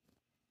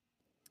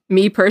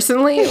 Me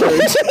personally?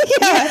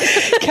 Yeah.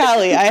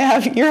 Callie, I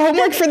have your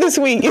homework for this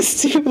week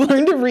is to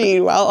learn to read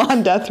while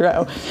on death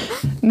row.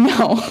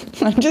 No,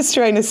 I'm just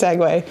trying to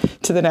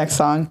segue to the next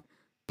song,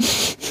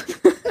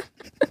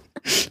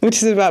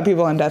 which is about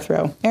people on death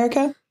row.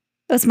 Erica?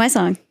 That's my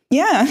song.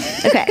 Yeah.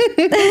 Okay.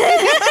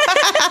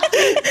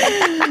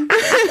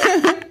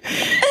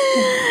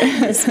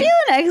 Just feeling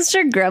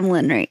extra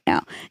gremlin right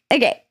now.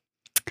 Okay.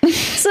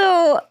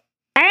 So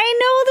I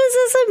know this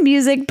is a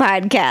music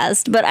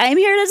podcast, but I'm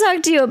here to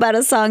talk to you about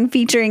a song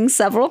featuring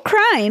several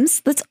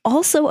crimes that's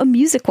also a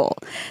musical.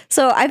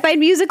 So I find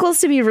musicals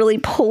to be really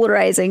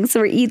polarizing.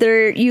 So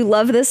either you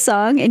love this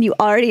song and you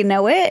already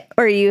know it,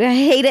 or you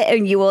hate it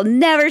and you will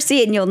never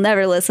see it and you'll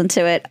never listen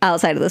to it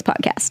outside of this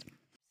podcast.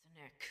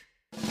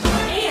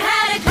 He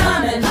had it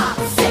coming.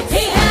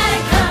 He had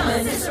it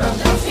coming.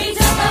 He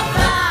took a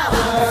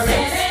flower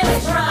and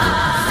it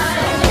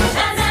tried,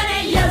 and then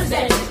he used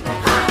it,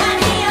 and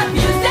he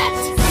abused it.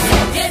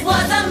 It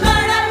was a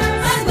murder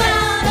as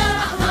well.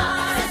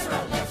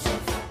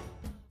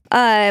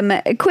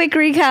 A quick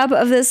recap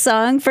of this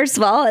song. First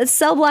of all, it's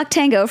Cell Block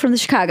Tango from the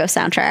Chicago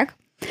soundtrack.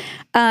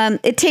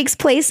 It takes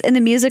place in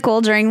the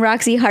musical during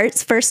Roxy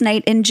Hart's first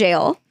night in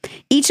jail.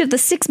 Each of the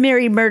 6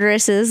 married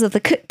murderesses of the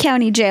Cook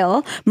County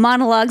Jail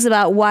monologues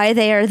about why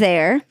they are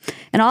there,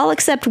 and all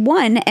except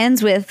one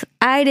ends with,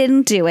 "I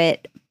didn't do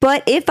it,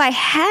 but if I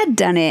had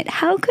done it,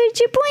 how could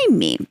you blame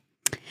me?"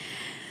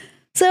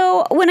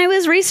 So when I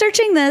was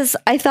researching this,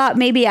 I thought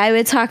maybe I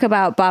would talk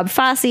about Bob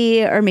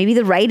Fosse or maybe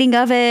the writing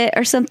of it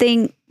or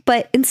something.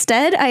 But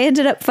instead, I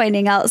ended up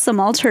finding out some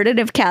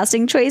alternative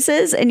casting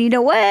choices. And you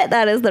know what?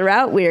 That is the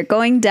route we are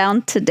going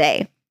down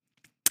today.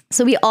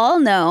 So we all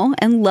know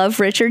and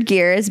love Richard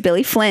Gere as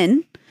Billy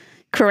Flynn,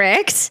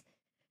 correct?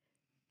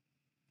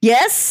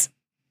 Yes?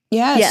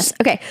 Yes. Yes.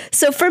 Okay.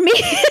 So for me...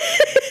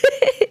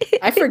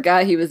 I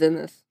forgot he was in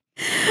this.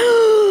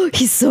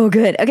 He's so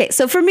good. Okay,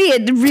 so for me,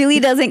 it really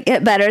doesn't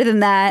get better than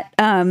that.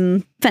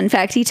 Fun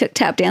fact, he took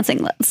tap dancing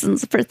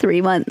lessons for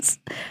 3 months.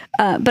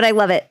 But I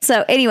love it.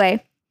 So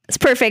anyway, it's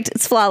perfect.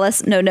 It's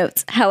flawless. No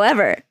notes.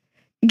 However,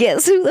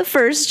 guess who the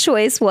first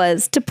choice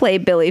was to play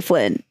Billy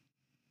Flynn?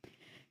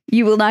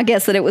 You will not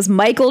guess that it was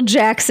Michael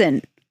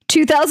Jackson.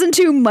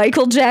 2002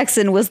 Michael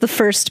Jackson was the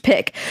first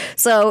pick.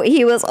 So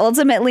he was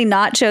ultimately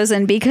not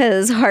chosen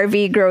because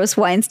Harvey Gross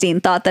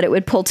Weinstein thought that it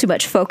would pull too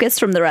much focus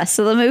from the rest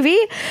of the movie.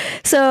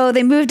 So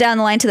they moved down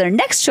the line to their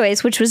next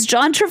choice, which was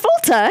John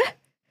Travolta.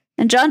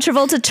 And John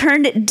Travolta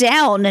turned it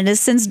down and has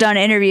since done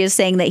interviews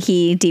saying that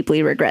he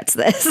deeply regrets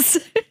this.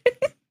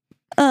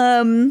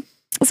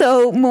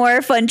 So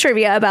more fun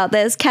trivia about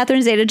this.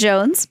 Catherine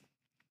Zeta-Jones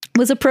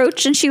was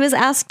approached and she was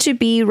asked to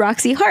be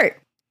Roxy Hart.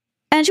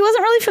 And she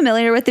wasn't really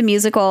familiar with the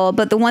musical,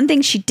 but the one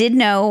thing she did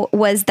know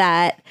was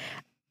that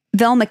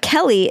Velma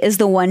Kelly is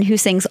the one who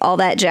sings All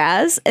That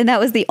Jazz. And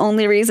that was the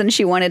only reason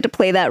she wanted to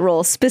play that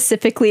role,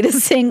 specifically to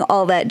sing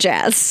All That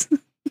Jazz.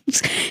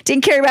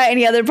 Didn't care about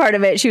any other part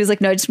of it. She was like,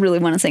 no, I just really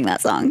want to sing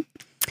that song.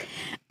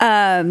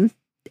 And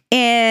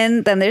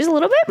then there's a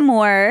little bit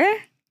more.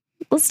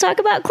 Let's talk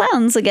about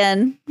clowns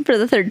again for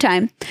the third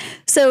time.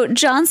 So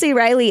John C.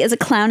 Reilly is a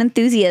clown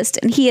enthusiast,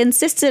 and he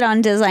insisted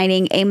on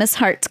designing Amos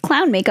Hart's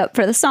clown makeup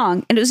for the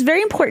song. And it was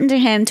very important to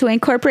him to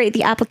incorporate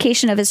the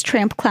application of his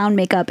tramp clown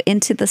makeup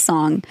into the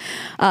song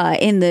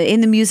in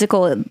the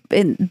musical,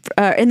 in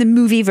the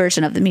movie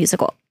version of the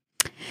musical.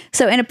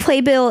 So in a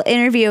Playbill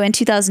interview in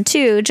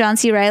 2002, John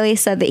C. Reilly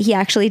said that he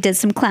actually did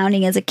some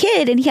clowning as a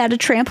kid and he had a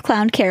tramp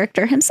clown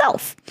character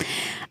himself.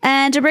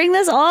 And to bring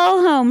this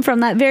all home from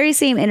that very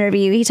same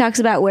interview, he talks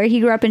about where he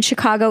grew up in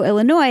Chicago,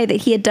 Illinois,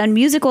 that he had done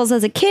musicals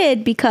as a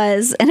kid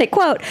because, and I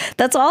quote,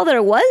 "That's all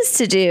there was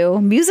to do.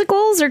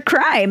 Musicals or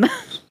crime."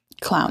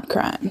 Clown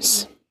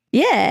crimes.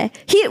 Yeah.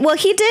 He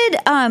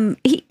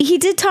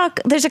did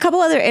talk, there's a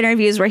couple other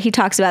interviews where he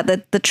talks about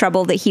the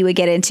trouble that he would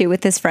get into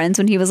with his friends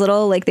when he was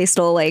little. Like they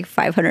stole like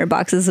 500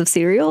 boxes of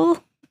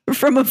cereal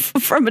from a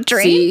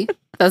train. See,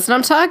 that's what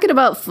I'm talking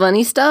about.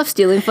 Funny stuff.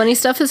 Stealing funny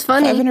stuff is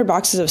funny. 500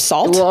 boxes of It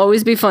salt? will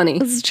always be funny.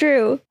 It's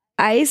true.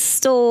 I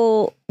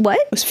stole what?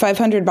 It was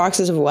 500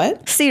 boxes of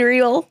what?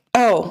 Cereal.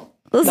 Oh.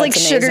 It was like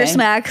that's Sugar amazing.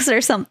 Smacks or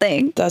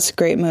something. That's a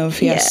great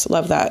move. Yes,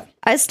 love that.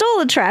 I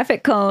stole a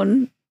traffic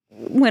cone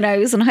when I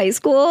was in high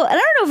school. And I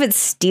don't know if it's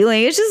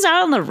stealing. It's just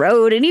out on the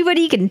road.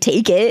 Anybody can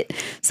take it.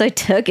 So I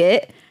took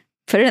it,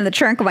 put it in the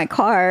trunk of my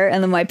car.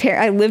 And then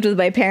I lived with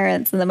my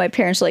parents. And then my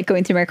parents were like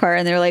going through my car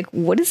and they were like,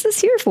 "What is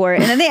this here for?"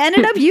 And then they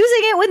ended up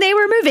using it when they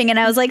were moving. And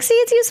I was like, "See,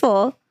 it's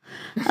useful."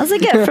 I was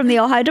like, "Get it from the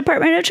Ohio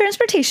Department of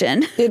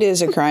Transportation." It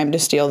is a crime to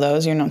steal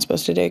those. You're not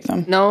supposed to take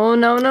them. No.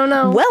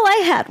 Well,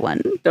 I had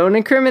one. Don't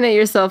incriminate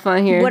yourself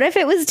on here. What if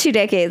it was 2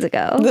 decades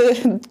ago?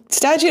 The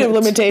statute of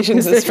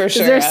limitations is for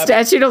sure. Is there up.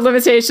 statute of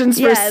limitations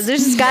for Yeah,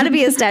 there's got to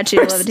be a statute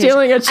of for limitations.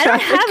 stealing a I don't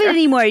traffic have it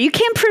anymore. You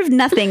can't prove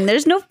nothing.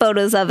 There's no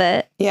photos of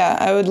it. Yeah,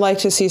 I would like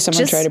to see someone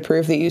Just- try to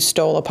prove that you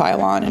stole a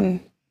pylon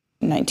in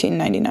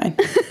 1999.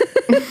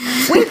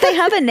 Wait, they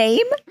have a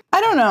name?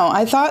 I don't know.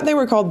 I thought they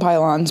were called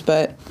pylons,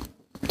 but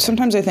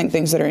sometimes I think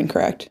things that are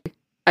incorrect.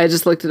 I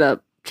just looked it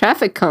up.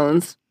 Traffic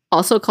cones,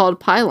 also called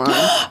pylons,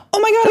 Oh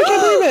my god, I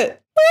can't believe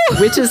it.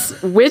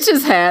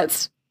 witches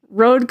hats,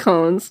 road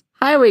cones,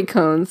 highway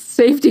cones,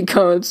 safety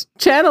cones,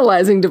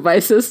 channelizing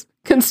devices,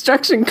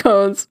 construction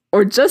cones,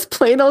 or just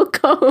plain old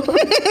cones.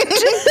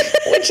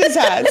 Witches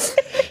hats.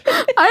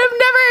 I have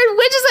never heard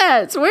witches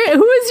hats. Who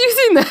is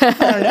using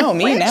that? I don't know,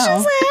 me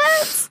now.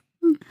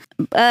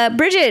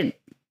 Bridget,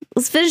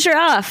 let's finish her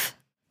off.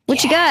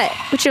 What you got?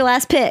 What's your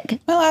last pick?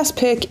 My last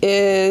pick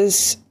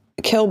is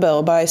Kill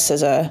Bill by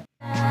SZA.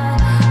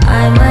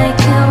 I might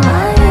kill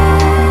my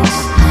ex.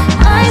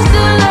 I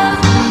still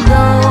love you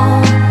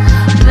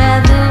though.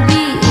 Rather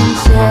be in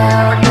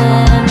jail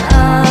than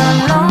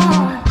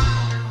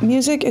alone.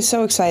 Music is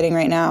so exciting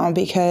right now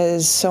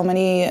because so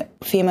many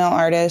female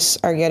artists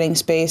are getting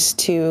space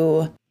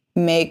to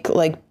make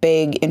like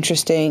big,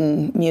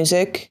 interesting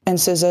music, and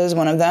SZA is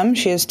one of them.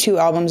 She has 2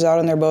 albums out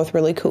and they're both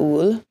really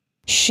cool.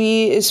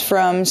 She is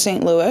from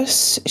St.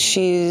 Louis.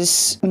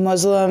 She's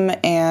Muslim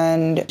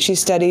and she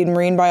studied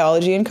marine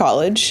biology in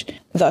college,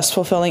 thus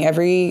fulfilling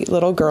every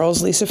little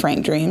girl's Lisa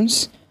Frank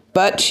dreams.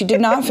 But she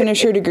did not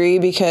finish her degree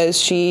because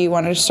she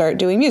wanted to start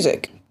doing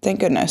music. Thank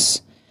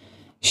goodness.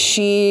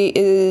 She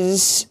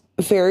is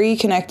very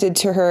connected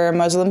to her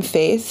Muslim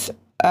faith,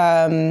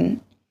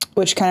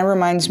 which kind of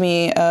reminds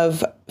me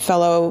of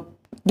fellow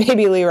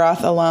Baby Lee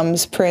Roth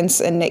alums Prince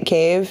and Nick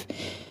Cave,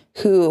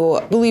 who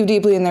believe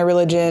deeply in their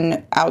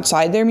religion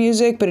outside their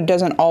music, but it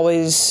doesn't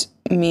always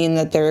mean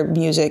that their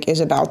music is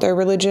about their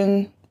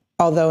religion,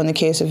 although in the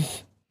case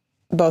of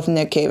both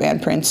Nick Cave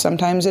and Prince,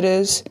 sometimes it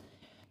is.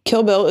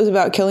 Kill Bill is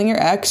about killing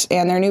your ex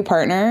and their new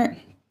partner,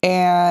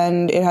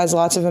 and it has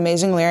lots of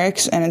amazing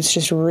lyrics, and it's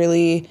just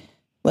really,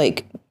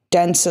 like,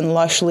 dense and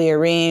lushly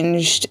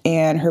arranged,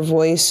 and her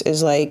voice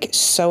is, like,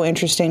 so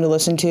interesting to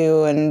listen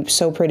to and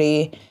so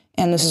pretty.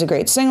 And this is a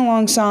great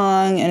sing-along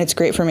song, and it's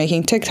great for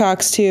making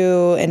TikToks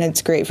too, and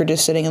it's great for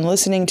just sitting and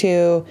listening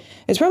to.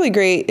 It's probably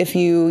great if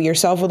you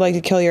yourself would like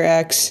to kill your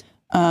ex.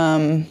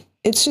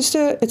 It's just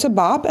it's a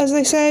bop, as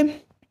they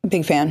say.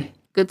 Big fan.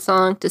 Good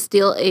song to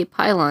steal a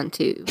pylon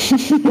to.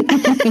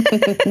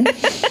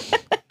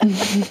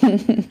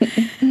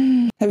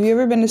 Have you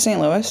ever been to St.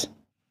 Louis?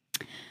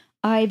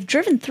 I've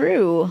driven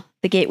through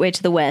the Gateway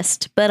to the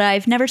West, but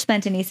I've never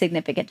spent any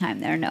significant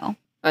time there, no.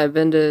 I've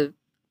been to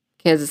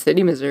Kansas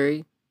City,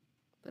 Missouri,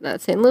 but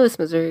not St. Louis,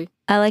 Missouri.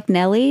 I like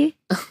Nelly.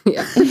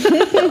 Yeah.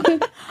 I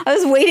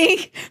was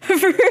waiting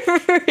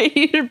for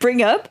you to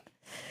bring up.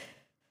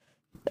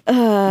 The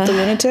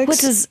Lunatics? What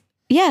does...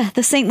 Yeah,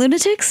 the Saint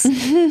Lunatics.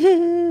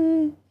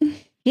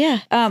 Yeah,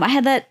 I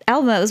had that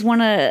album. It was one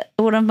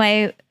of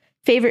my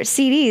favorite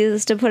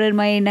CDs to put in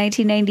my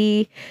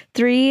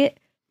 1993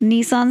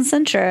 Nissan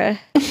Sentra.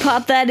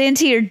 Pop that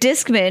into your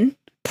Discman,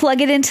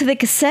 plug it into the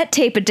cassette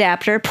tape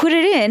adapter, put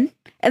it in,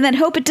 and then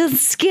hope it doesn't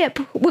skip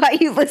while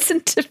you listen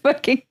to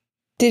fucking...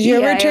 Did you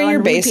ever Yeah, turn on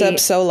your bass up repeat.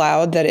 so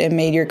loud that it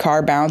made your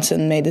car bounce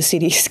and made the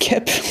CD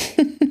skip?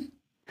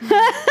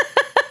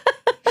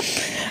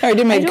 Or it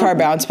didn't make the car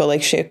bounce, but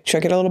like shook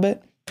it a little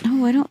bit?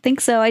 Oh, I don't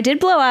think so. I did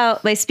blow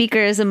out my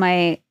speakers in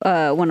my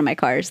one of my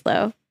cars,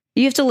 though.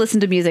 You have to listen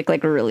to music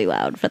like really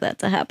loud for that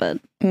to happen.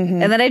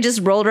 Mm-hmm. And then I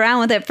just rolled around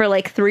with it for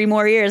like 3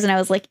 more years, and I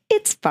was like,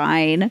 it's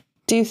fine.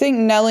 Do you think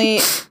Nelly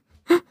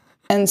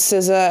and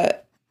SZA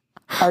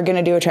are going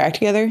to do a track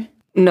together?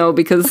 No,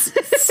 because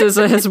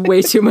SZA has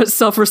way too much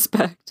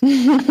self-respect.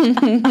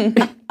 And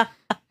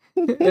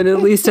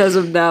at least as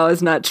of now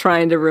is not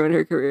trying to ruin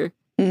her career.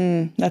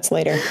 That's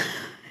later.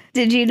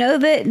 Did you know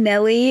that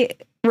Nelly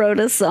wrote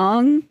a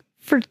song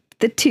for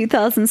the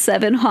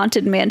 2007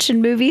 Haunted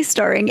Mansion movie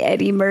starring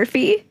Eddie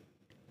Murphy?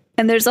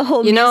 And there's a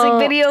whole music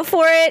video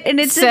for it, and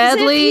it's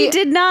sadly, as if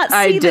he did not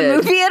I see the did.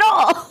 movie at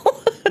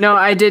all. No,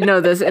 I did know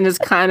this, and it's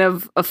kind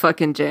of a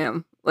fucking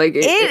jam. Like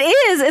It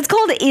is. It's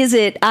called Is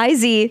It?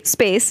 IZ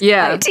space.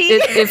 yeah, IT.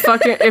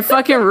 it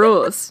fucking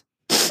rules.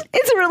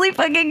 It's really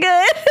fucking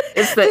good.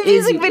 It's the The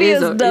music Izzy- video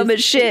is Izzo- dumb Izzy-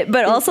 as shit,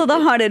 but also the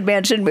Haunted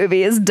Mansion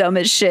movie is dumb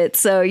as shit.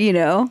 So, you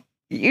know,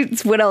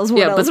 what else? What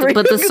Yeah, else?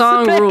 but the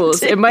song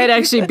rules. It might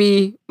actually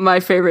be my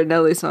favorite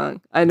Nelly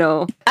song. I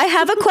know. I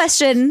have a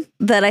question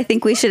that I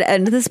think we should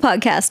end this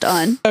podcast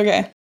on.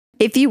 Okay.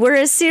 If you were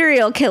a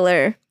serial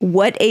killer,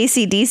 what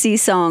AC/DC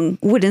song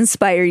would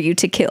inspire you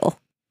to kill?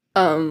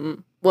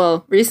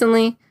 Well,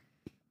 recently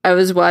I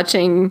was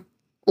watching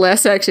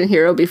Last Action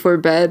Hero before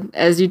bed,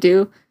 as you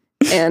do,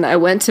 and I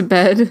went to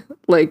bed,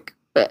 like,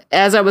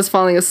 as I was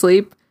falling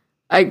asleep,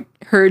 I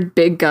heard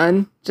Big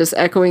Gun just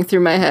echoing through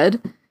my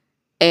head,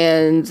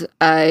 and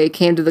I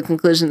came to the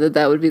conclusion that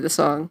that would be the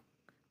song.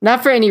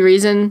 Not for any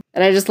reason,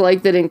 and I just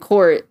liked that in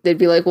court, they'd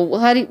be like, well,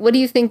 what do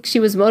you think she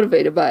was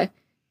motivated by?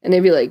 And they'd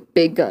be like,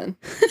 Big Gun.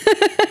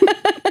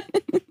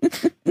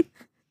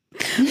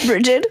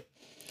 Bridget?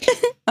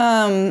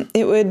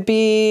 It would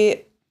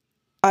be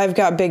I've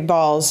got big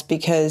balls,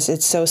 because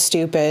it's so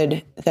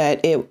stupid that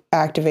it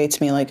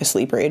activates me like a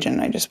sleep rage and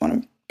I just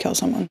want to kill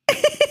someone.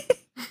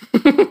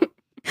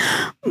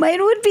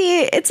 Mine would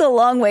be It's a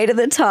Long Way to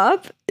the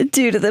Top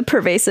due to the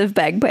pervasive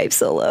bagpipe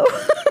solo.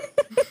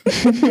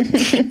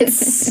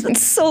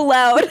 it's so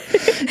loud.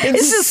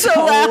 It's just so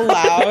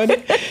loud.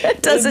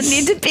 It doesn't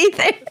need to be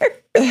there.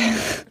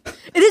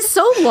 It is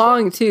so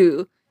long,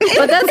 too.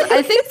 But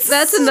I think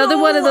that's another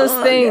one of those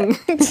things.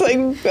 It's like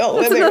Bill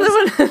It's Withers. another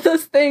one of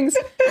those things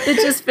that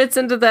just fits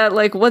into that,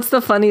 like, what's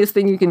the funniest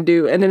thing you can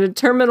do? And an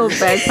terminal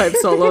bagpipe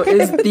solo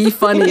is the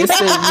funniest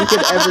thing you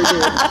could ever do.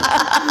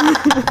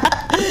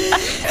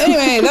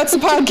 Anyway, that's the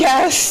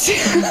podcast.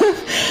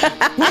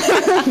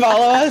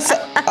 Follow us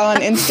on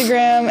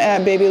Instagram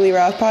at Baby Lee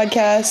Roth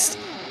Podcast.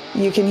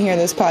 You can hear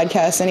this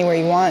podcast anywhere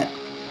you want.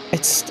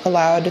 It's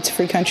allowed. It's a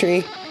free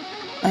country.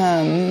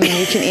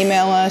 You can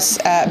email us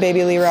at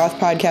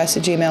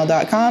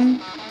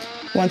babyleerothpodcast@gmail.com.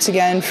 Once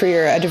again, for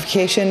your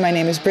edification, my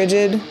name is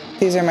Bridget.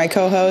 These are my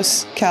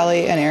co-hosts,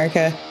 Callie and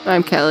Erica.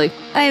 I'm Kelly.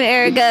 I'm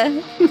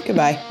Erica.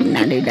 Goodbye.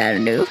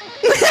 Nanu.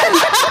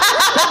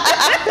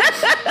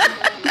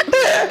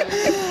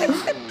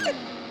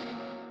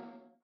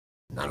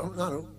 I don't know.